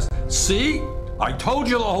Trump says, "See, I told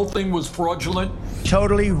you the whole thing was fraudulent."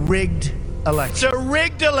 Totally rigged election. It's a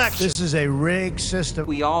rigged election. This is a rigged system.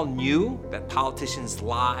 We all knew that politicians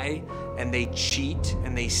lie and they cheat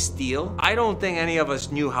and they steal. I don't think any of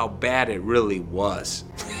us knew how bad it really was.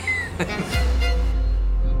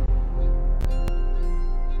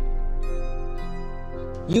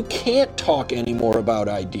 You can't talk anymore about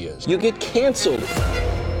ideas. You get canceled.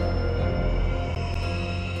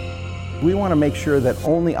 We want to make sure that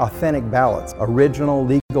only authentic ballots, original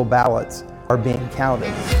legal ballots, are being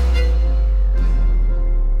counted.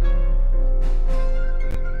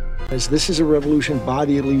 As this is a revolution by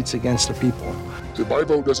the elites against the people. If my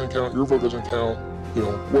vote doesn't count, your vote doesn't count, you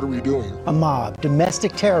know, what are we doing? A mob,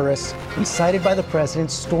 domestic terrorists, incited by the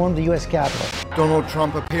president, stormed the U.S. Capitol. Donald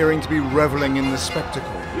Trump appearing to be reveling in the spectacle.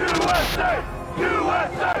 USA!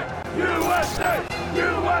 USA! USA!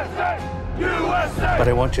 USA! USA! But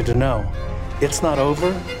I want you to know, it's not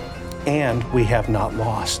over, and we have not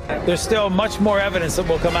lost. There's still much more evidence that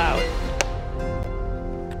will come out.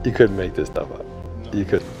 You couldn't make this stuff up. You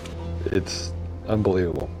couldn't. It's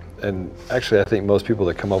unbelievable. And actually, I think most people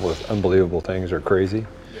that come up with unbelievable things are crazy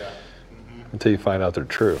until you find out they're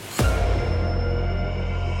true.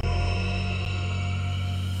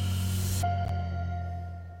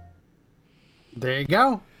 There you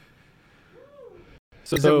go.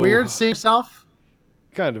 So, is it weird seeing yourself?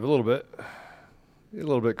 Kind of, a little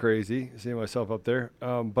bit crazy seeing myself up there.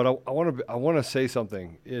 But I want to say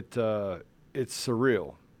something. It's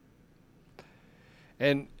surreal.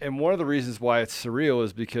 And one of the reasons why it's surreal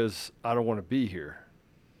is because I don't want to be here.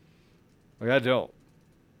 Like, I don't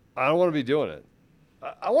want to be doing it.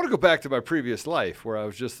 I want to go back to my previous life where I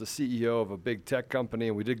was just the CEO of a big tech company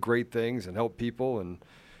and we did great things and helped people.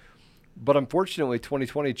 But unfortunately,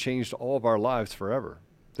 2020 changed all of our lives forever.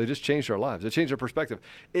 They just changed our lives. It changed our perspective.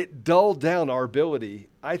 It dulled down our ability,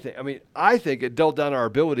 I think it dulled down our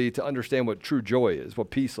ability to understand what true joy is, what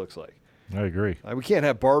peace looks like. I agree. We can't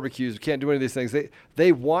have barbecues. We can't do any of these things.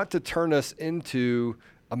 They want to turn us into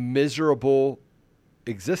a miserable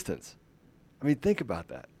existence. I mean, think about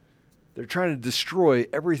that. They're trying to destroy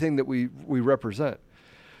everything that we represent.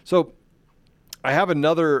 So I have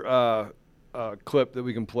another clip that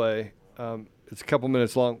we can play. It's a couple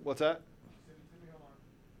minutes long. What's that?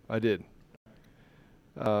 I did.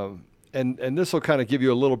 And this will kind of give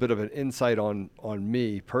you a little bit of an insight on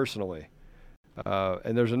me personally.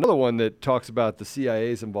 And there's another one that talks about the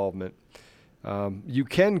CIA's involvement. You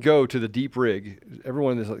can go to the Deep Rig.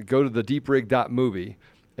 Everyone is go to the deeprig.movie,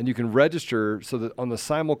 and you can register so that on the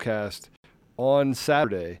simulcast on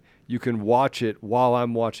Saturday, you can watch it while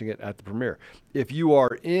I'm watching it at the premiere. If you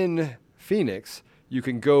are in Phoenix, you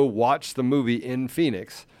can go watch the movie in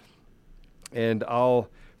Phoenix. And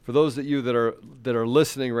for For those of you that are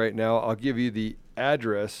listening right now, I'll give you the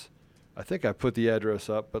address. I think I put the address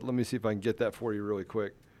up, but let me see if I can get that for you really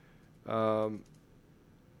quick. You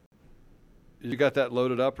got that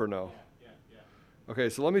loaded up or no? Yeah. Okay,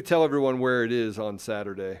 so let me tell everyone where it is on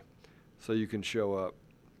Saturday so you can show up.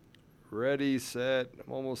 Ready, set,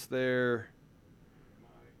 I'm almost there.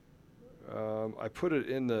 I put it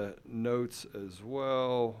in the notes as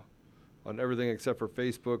well on everything except for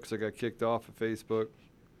Facebook because I got kicked off of Facebook.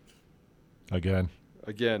 Again,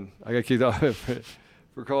 I got kicked off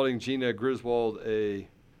for calling Gina Griswold a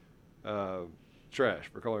trash,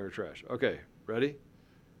 for calling her trash. Okay, ready?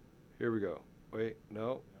 Here we go. Wait,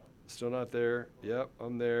 no, still not there. Yep,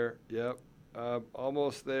 I'm there. Yep,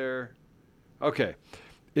 almost there. Okay,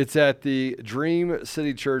 it's at the Dream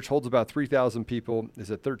City Church, holds about 3,000 people.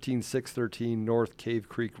 It's at 13613 North Cave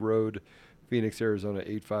Creek Road, Phoenix, Arizona,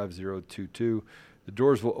 85022. The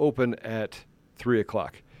doors will open at 3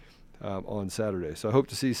 o'clock. On Saturday. So I hope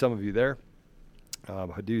to see some of you there.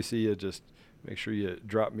 I do see you. Just make sure you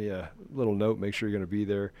drop me a little note. Make sure you're going to be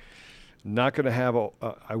there. Not going to have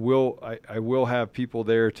I will have people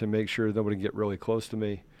there to make sure nobody can get really close to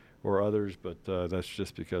me or others, but that's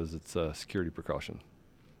just because it's a security precaution.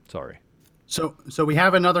 Sorry. So we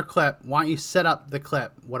have another clip. Why don't you set up the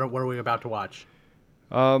clip? What are we about to watch?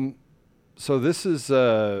 So this is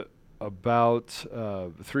about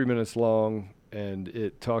 3 minutes long. And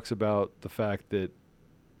it talks about the fact that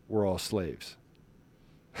we're all slaves.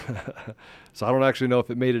 So I don't actually know if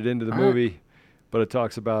it made it into the movie, but it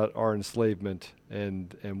talks about our enslavement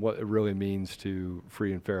and what it really means to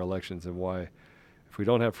free and fair elections, and why if we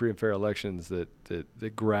don't have free and fair elections, that the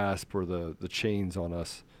grasp or the chains on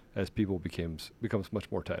us as people becomes much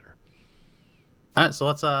more tighter. All right, so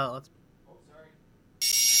let's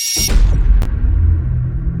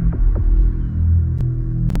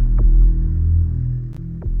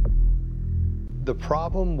The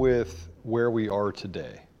problem with where we are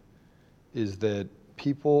today is that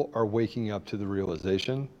people are waking up to the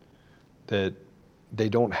realization that they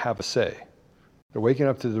don't have a say. They're waking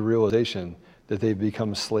up to the realization that they've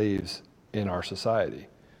become slaves in our society.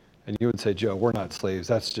 And you would say, Joe, we're not slaves.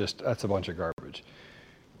 That's a bunch of garbage.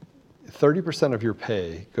 30% of your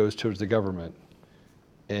pay goes towards the government,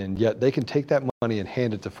 and yet they can take that money and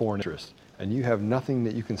hand it to foreign interests, and you have nothing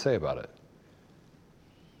that you can say about it.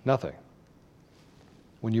 Nothing.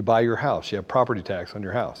 When you buy your house, you have property tax on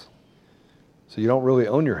your house. So you don't really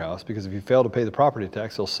own your house, because if you fail to pay the property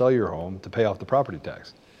tax, they'll sell your home to pay off the property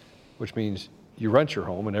tax, which means you rent your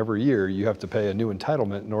home, and every year you have to pay a new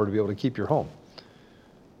entitlement in order to be able to keep your home.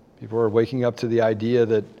 People are waking up to the idea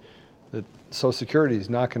that Social Security is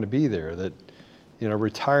not going to be there, that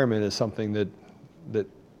retirement is something that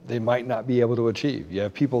they might not be able to achieve. You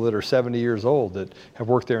have people that are 70 years old that have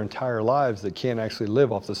worked their entire lives that can't actually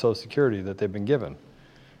live off the Social Security that they've been given.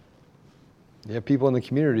 You have people in the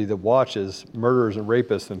community that watch as murderers and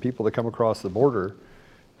rapists and people that come across the border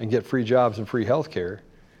and get free jobs and free health care,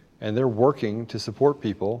 and they're working to support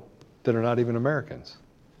people that are not even Americans,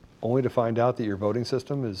 only to find out that your voting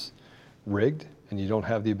system is rigged and you don't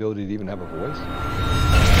have the ability to even have a voice.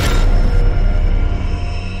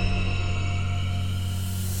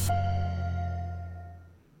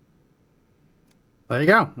 There you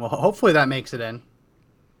go. Well, hopefully that makes it in.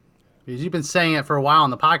 Because you've been saying it for a while on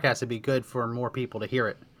the podcast, it'd be good for more people to hear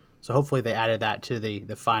it. So hopefully they added that to the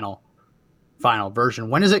final version.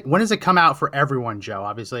 When does it come out for everyone, Joe?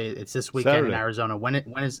 Obviously, it's this weekend Saturday. in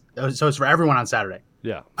Arizona. So it's for everyone on Saturday.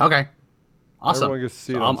 Yeah. Okay. Awesome. Everyone gets to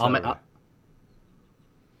see it on Saturday.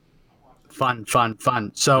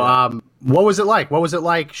 Fun. So, what was it like? What was it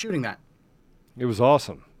like shooting that? It was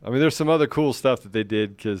awesome. I mean, there's some other cool stuff that they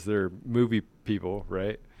did because they're movie people,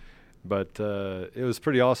 right? But it was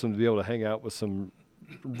pretty awesome to be able to hang out with some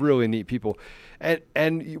really neat people.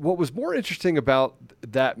 And what was more interesting about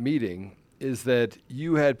that meeting is that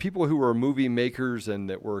you had people who were movie makers and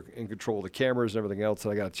that were in control of the cameras and everything else that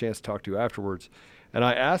I got a chance to talk to afterwards. And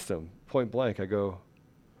I asked them point blank, I go,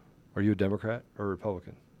 are you a Democrat or a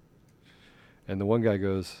Republican? And the one guy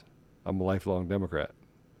goes, I'm a lifelong Democrat.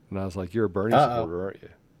 And I was like, you're a Bernie supporter, aren't you?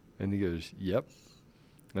 And he goes, yep.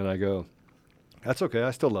 And I go, that's okay. I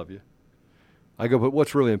still love you. I go, but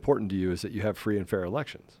what's really important to you is that you have free and fair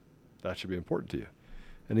elections. That should be important to you.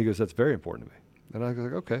 And he goes, that's very important to me. And I was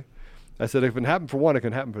like, okay. I said, if it can happen for one, it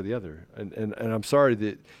can happen for the other. And I'm sorry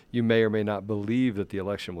that you may or may not believe that the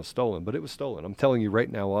election was stolen, but it was stolen. I'm telling you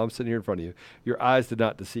right now, while I'm sitting here in front of you, your eyes did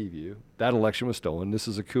not deceive you. That election was stolen. This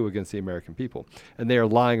is a coup against the American people. And they are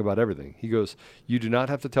lying about everything. He goes, you do not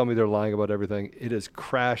have to tell me they're lying about everything. It has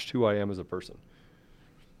crashed who I am as a person.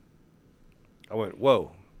 I went,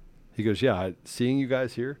 whoa. He He goes, yeah, seeing you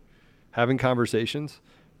guys here, having conversations,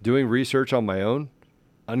 doing research on my own,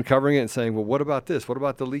 uncovering it and saying, well, what about this? What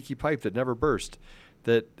about the leaky pipe that never burst,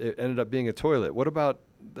 that it ended up being a toilet? What about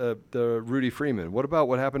the Rudy Freeman? What about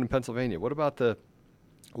what happened in Pennsylvania? What about the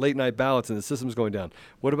late night ballots and the systems going down?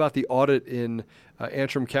 What about the audit in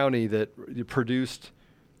Antrim County that produced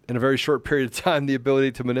in a very short period of time the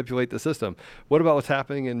ability to manipulate the system? What about what's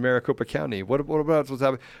happening in Maricopa County? What about what's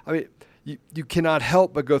happening? I mean, you cannot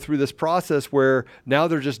help but go through this process where now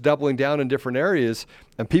they're just doubling down in different areas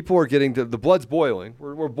and people are getting the blood's boiling.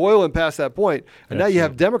 We're boiling past that point. And now you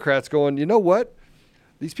have Democrats going, you know what?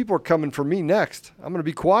 These people are coming for me next. I'm going to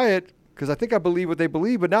be quiet because I think I believe what they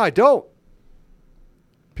believe, but now I don't.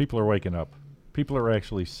 People are waking up. People are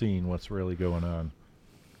actually seeing what's really going on.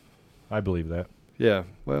 I believe that. Yeah,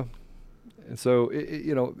 well, and so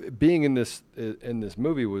being in this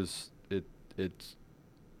movie was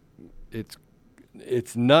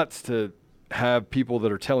it's nuts to have people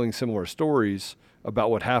that are telling similar stories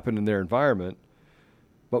about what happened in their environment,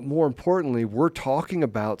 but more importantly, we're talking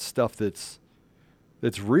about stuff that's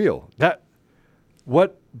real. That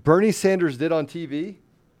what Bernie Sanders did on TV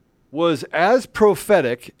was as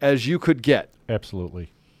prophetic as you could get.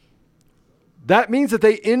 Absolutely. That means that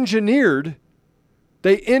they engineered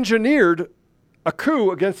a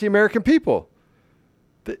coup against the American people.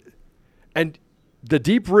 And the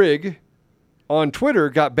deep rig on Twitter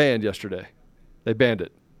got banned yesterday. They banned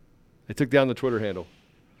it. They took down the Twitter handle.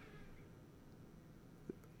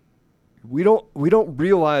 We don't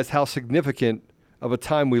realize how significant of a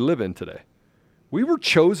time we live in today. We were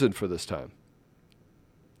chosen for this time.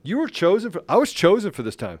 I was chosen for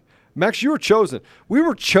this time. Max, you were chosen. We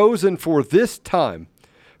were chosen for this time.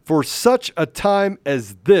 For such a time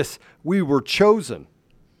as this, we were chosen.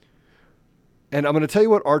 And I'm going to tell you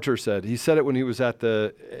what Archer said. He said it when he was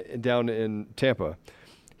down in Tampa.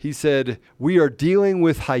 He said, we are dealing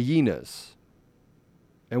with hyenas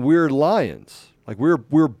and we're lions. Like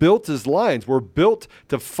we're built as lions. We're built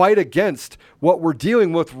to fight against what we're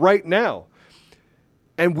dealing with right now.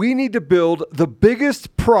 And we need to build the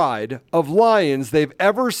biggest pride of lions they've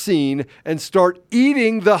ever seen and start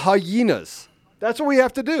eating the hyenas. That's what we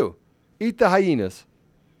have to do. Eat the hyenas.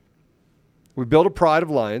 We build a pride of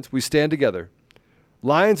lions. We stand together.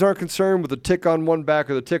 Lions aren't concerned with the tick on one back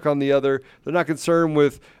or the tick on the other. They're not concerned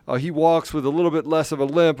with he walks with a little bit less of a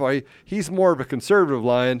limp. Or he's more of a conservative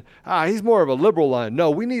lion. He's more of a liberal lion.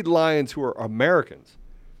 No, we need lions who are Americans.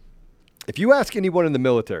 If you ask anyone in the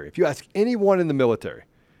military,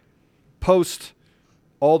 post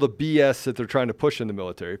all the BS that they're trying to push in the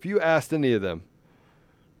military, if you asked any of them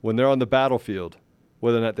when they're on the battlefield,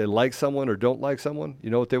 whether or not they like someone or don't like someone, you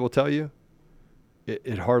know what they will tell you?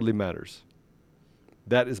 It hardly matters.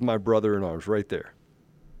 That is my brother in arms right there.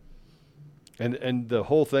 And the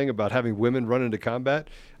whole thing about having women run into combat,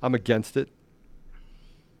 I'm against it.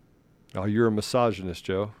 Oh, you're a misogynist,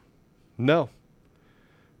 Joe. No.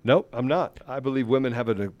 Nope, I'm not. I believe women have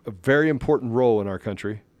a very important role in our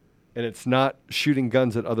country. And it's not shooting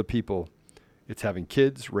guns at other people. It's having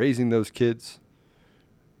kids, raising those kids,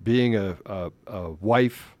 being a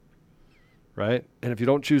wife, right? And if you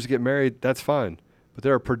don't choose to get married, that's fine. But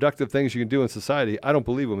there are productive things you can do in society. I don't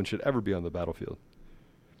believe women should ever be on the battlefield.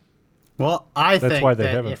 Well, I think that's why they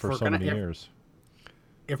haven't for so many years.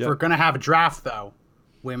 If we're gonna have a draft, though,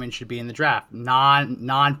 women should be in the draft.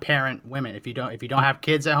 Non-parent women. If you don't have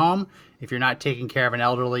kids at home, if you're not taking care of an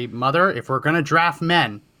elderly mother, if we're gonna draft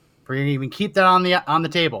men, if we're gonna even keep that on the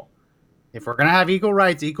table, if we're gonna have equal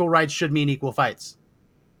rights should mean equal fights.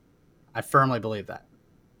 I firmly believe that.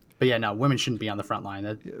 But yeah, no, women shouldn't be on the front line.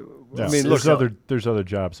 I mean, there's other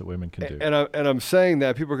jobs that women can do. And I'm saying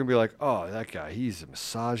that people are going to be like, oh, that guy, he's a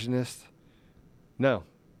misogynist. No.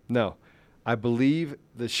 I believe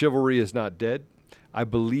that chivalry is not dead. I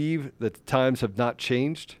believe that the times have not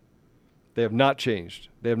changed. They have not changed.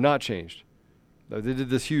 They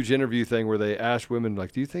did this huge interview thing where they asked women,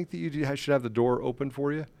 like, do you think that you should have the door open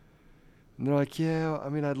for you? And they're like, yeah, I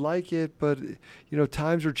mean, I'd like it, but,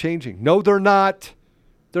 times are changing. No, they're not.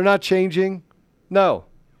 They're not changing. No.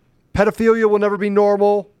 Pedophilia will never be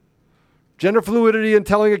normal. Gender fluidity and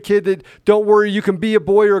telling a kid that, don't worry, you can be a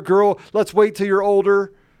boy or a girl. Let's wait till you're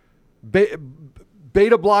older. Beta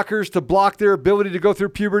blockers to block their ability to go through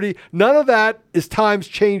puberty. None of that is times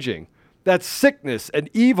changing. That's sickness and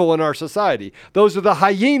evil in our society. Those are the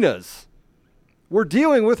hyenas. We're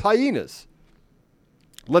dealing with hyenas.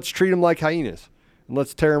 Let's treat them like hyenas and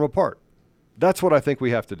let's tear them apart. That's what I think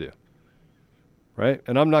we have to do. Right?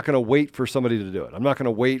 And I'm not going to wait for somebody to do it. I'm not going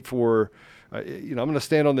to wait for I'm going to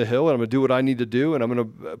stand on the hill and I'm going to do what I need to do, and I'm going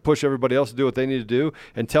to push everybody else to do what they need to do,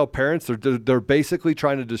 and tell parents they're basically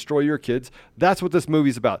trying to destroy your kids. That's what this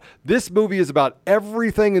movie's about. This movie is about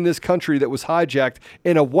everything in this country that was hijacked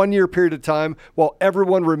in a 1-year period of time while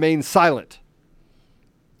everyone remained silent.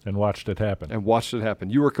 And watched it happen.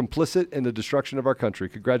 You were complicit in the destruction of our country.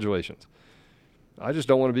 Congratulations. I just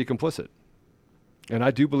don't want to be complicit. And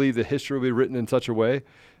I do believe that history will be written in such a way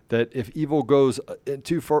that if evil goes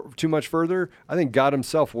too much further, I think God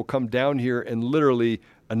himself will come down here and literally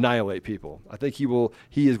annihilate people. I think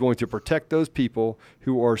he is going to protect those people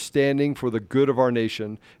who are standing for the good of our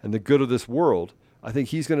nation and the good of this world. I think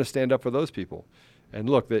he's going to stand up for those people. And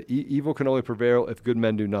look, that evil can only prevail if good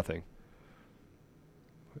men do nothing.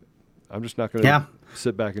 I'm just not going to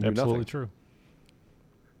sit back and do nothing. Absolutely true.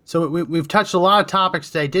 So we've touched a lot of topics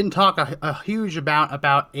today. Didn't talk a huge amount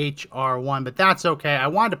about H.R. 1, but that's okay. I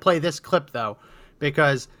wanted to play this clip, though,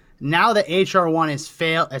 because now that H.R. 1 has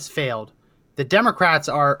failed, the Democrats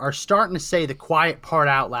are starting to say the quiet part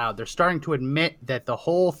out loud. They're starting to admit that the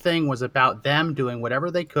whole thing was about them doing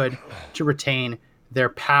whatever they could to retain their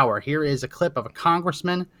power. Here is a clip of a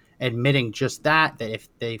congressman admitting just that if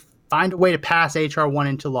they find a way to pass H.R. 1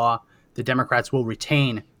 into law, the Democrats will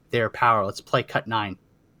retain their power. Let's play cut 9.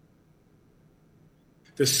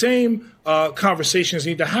 The same conversations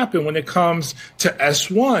need to happen when it comes to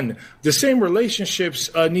S1. The same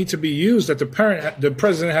relationships need to be used that the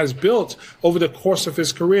president has built over the course of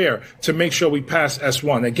his career to make sure we pass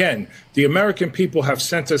S1. Again, the American people have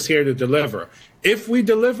sent us here to deliver. If we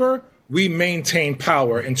deliver, we maintain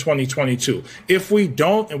power in 2022. If we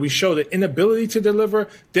don't, and we show the inability to deliver,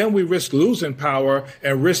 then we risk losing power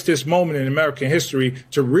and risk this moment in American history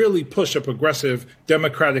to really push a progressive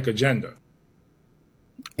democratic agenda.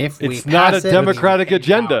 It's not a democratic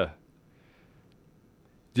agenda.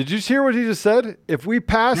 Did you just hear what he just said? If we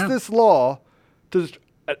pass this law,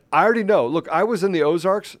 I already know. Look, I was in the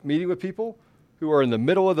Ozarks meeting with people who are in the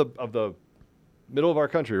middle of the middle of our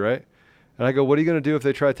country, right? And I go, what are you going to do if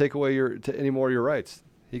they try to take away any more of your rights?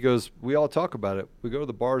 He goes, we all talk about it. We go to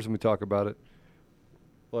the bars and we talk about it.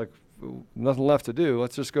 Like, nothing left to do.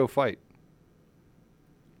 Let's just go fight.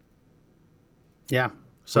 Yeah.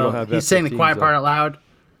 So he's saying the quiet part out loud.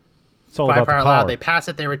 It's all about the power. Loud. They pass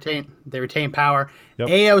it, they retain power. Yep.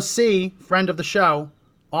 AOC, friend of the show,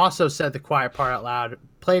 also said the quiet part out loud.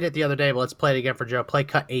 Played it the other day, but let's play it again for Joe. Play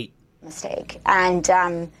cut 8. Mistake.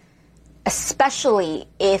 And especially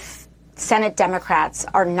if Senate Democrats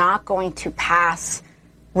are not going to pass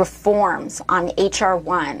reforms on H.R.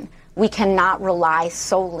 1, we cannot rely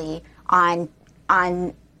solely on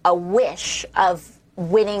a wish of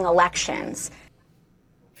winning elections.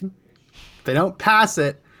 If they don't pass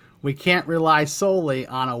it, we can't rely solely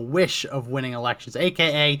on a wish of winning elections,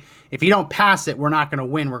 a.k.a. if you don't pass it, we're not going to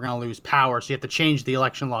win, we're going to lose power, so you have to change the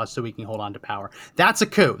election laws so we can hold on to power. That's a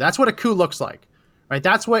coup. That's what a coup looks like, right?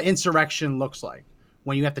 That's what insurrection looks like,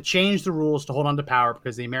 when you have to change the rules to hold on to power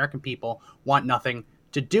because the American people want nothing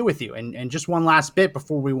to do with you. And just one last bit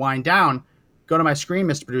before we wind down, go to my screen,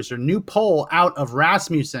 Mr. Producer. New poll out of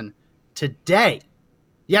Rasmussen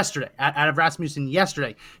yesterday, out of Rasmussen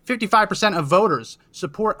yesterday. 55% of voters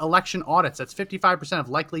support election audits. That's 55% of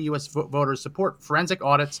likely U.S. voters support forensic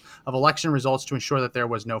audits of election results to ensure that there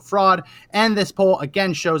was no fraud. And this poll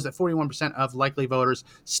again shows that 41% of likely voters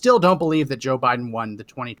still don't believe that Joe Biden won the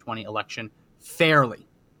 2020 election fairly.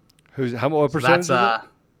 What percentage? So that's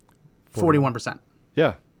 41%.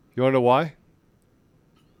 Yeah. You want to know why?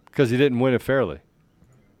 Because he didn't win it fairly.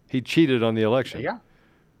 He cheated on the election. Yeah.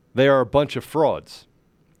 They are a bunch of frauds.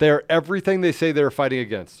 They are everything they say they're fighting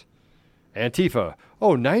against. Antifa.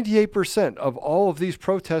 98% of all of these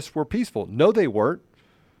protests were peaceful. No, they weren't.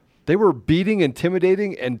 They were beating,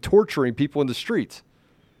 intimidating, and torturing people in the streets.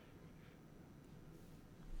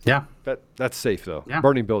 Yeah. That's safe, though. Yeah.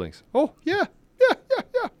 Burning buildings. Oh, yeah. Yeah.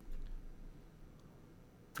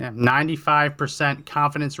 95%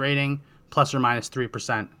 confidence rating, plus or minus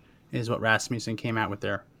 3%, is what Rasmussen came out with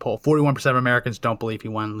their poll. 41% of Americans don't believe he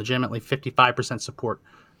won. Legitimately, 55% support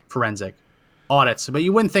forensic audits. But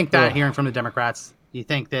you wouldn't think that hearing from the Democrats. You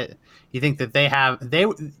think that they have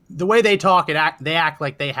the way they talk, they act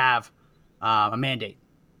like they have a mandate.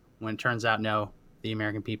 When it turns out, no, the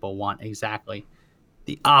American people want exactly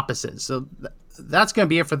the opposite. So that's going to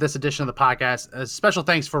be it for this edition of the podcast. A special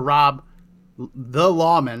thanks for Rob, the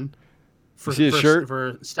lawman, for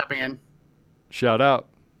stepping in. Shout out.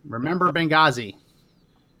 Remember Benghazi.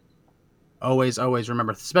 Always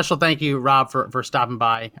remember. Special thank you, Rob, for stopping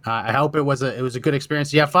by. I hope it was a good experience.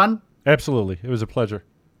 Did you have fun? Absolutely. It was a pleasure.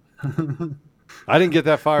 I didn't get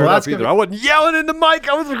that fired up either. I wasn't yelling in the mic.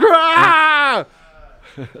 I was like,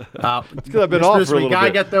 Because I've been off for a little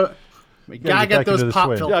bit. We gotta get those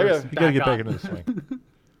pop filters. You gotta get back into the swing.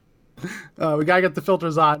 We gotta get the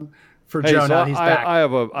filters on for Joe. So now he's back. I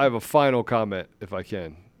have a final comment, if I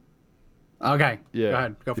can. Okay. Yeah. Go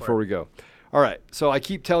ahead. Go for before we go. All right. So I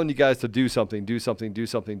keep telling you guys to do something.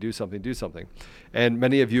 And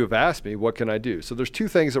many of you have asked me, what can I do? So there's two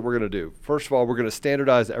things that we're going to do. First of all, we're going to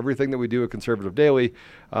standardize everything that we do at Conservative Daily.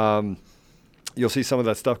 You'll see some of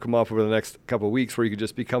that stuff come off over the next couple of weeks where you can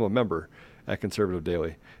just become a member at Conservative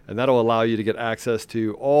Daily. And that'll allow you to get access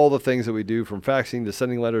to all the things that we do, from faxing to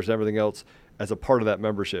sending letters and everything else, as a part of that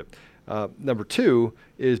membership. Number two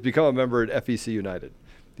is become a member at FEC United.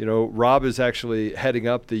 You know, Rob is actually heading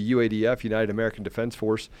up the UADF, United American Defense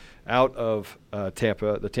Force, out of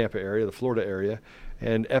Tampa, the Tampa area, the Florida area.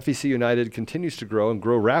 And FEC United continues to grow and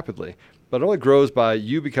grow rapidly. But it only grows by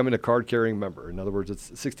you becoming a card-carrying member. In other words, it's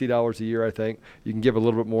 $60 a year, I think. You can give a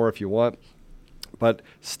little bit more if you want. But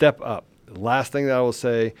step up. The last thing that I will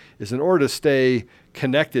say is, in order to stay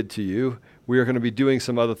connected to you, we are going to be doing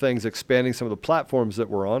some other things, expanding some of the platforms that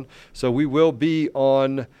we're on. So we will be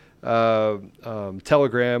on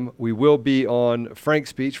Telegram. We will be on Frank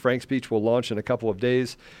Speech. Frank Speech will launch in a couple of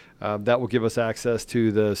days. That will give us access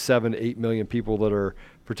to the 7-8 million people that are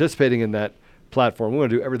participating in that platform. We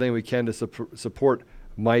want to do everything we can to support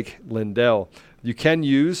Mike Lindell. You can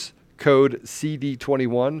use code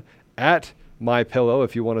CD21 at MyPillow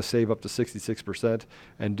if you want to save up to 66%,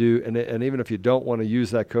 and even if you don't want to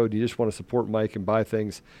use that code, you just want to support Mike and buy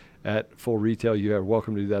things at full retail, you are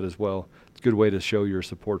welcome to do that as well. It's a good way to show your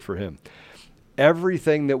support for him.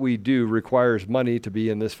 Everything that we do requires money to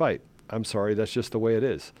be in this fight. I'm sorry, that's just the way it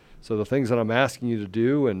is. So the things that I'm asking you to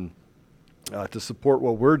do and to support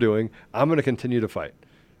what we're doing, I'm going to continue to fight.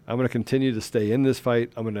 I'm going to continue to stay in this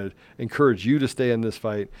fight. I'm going to encourage you to stay in this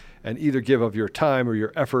fight and either give of your time or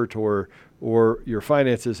your effort or your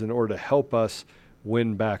finances in order to help us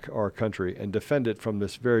win back our country and defend it from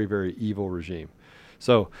this very, very evil regime.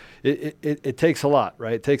 So it takes a lot,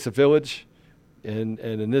 right? It takes a village. And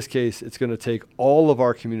in this case, it's going to take all of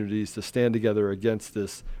our communities to stand together against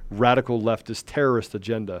this radical leftist terrorist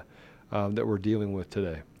agenda that we're dealing with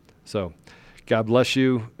today. So God bless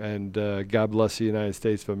you, and God bless the United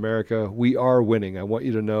States of America. We are winning. I want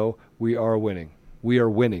you to know we are winning. We are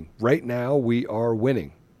winning. Right now, we are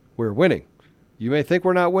winning. We're winning. You may think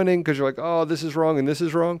we're not winning because you're like, oh, this is wrong and this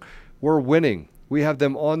is wrong. We're winning. We have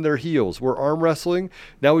them on their heels. We're arm wrestling.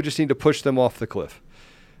 Now we just need to push them off the cliff.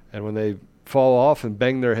 And when they fall off and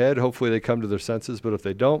bang their head, hopefully they come to their senses. But if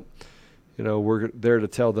they don't, we're there to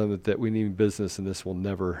tell them that we need business and this will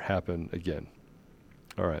never happen again.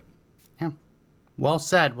 All right. Yeah. Well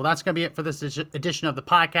said. Well, that's going to be it for this edition of the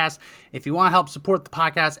podcast. If you want to help support the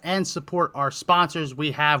podcast and support our sponsors,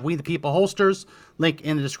 we have We the People holsters, link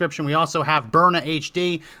in the description. We also have Burna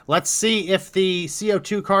HD. Let's see if the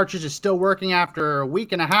CO2 cartridge is still working after a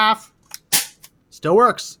week and a half. Still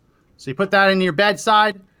works. So you put that in your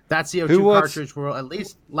bedside. That CO2 cartridge will at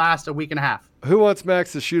least last a week and a half. Who wants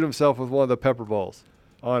Max to shoot himself with one of the pepper balls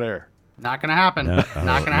on air? Not going to happen. Not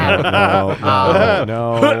going to happen.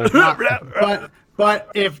 No.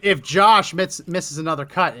 But if Josh misses another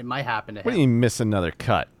cut, it might happen to him. What do you mean miss another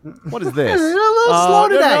cut? What is this? You're a little slow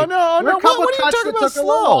today. No. What are you talking about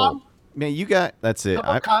slow? Man, you got, that's it.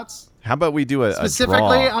 Couple cuts. How about we do a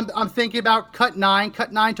Specifically, draw? I'm thinking about cut 9.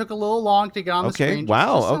 Cut 9 took a little long to get on the screen.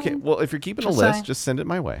 Wow. Okay. Well, if you're keeping a list, just send it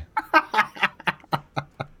my way.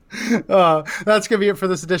 That's going to be it for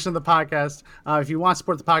this edition of the podcast. If you want to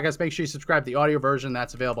support the podcast, make sure you subscribe to the audio version.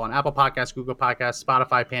 That's available on Apple Podcasts, Google Podcasts,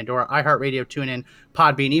 Spotify, Pandora, iHeartRadio, TuneIn,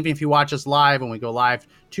 Podbean. Even if you watch us live, when we go live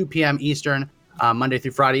 2 p.m. Eastern, Monday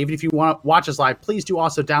through Friday. Even if you want to watch us live, please do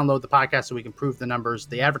also download the podcast so we can prove the numbers.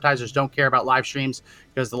 The advertisers don't care about live streams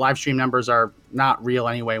because the live stream numbers are not real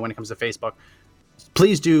anyway when it comes to Facebook.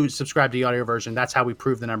 Please do subscribe to the audio version. That's how we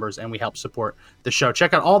prove the numbers and we help support the show.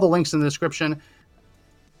 Check out all the links in the description.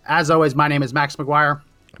 As always, my name is Max McGuire.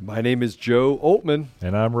 My name is Joe Oltman.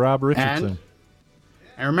 And I'm Rob Richardson.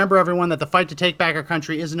 And remember, everyone, that the fight to take back our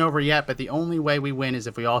country isn't over yet, but the only way we win is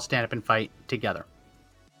if we all stand up and fight together.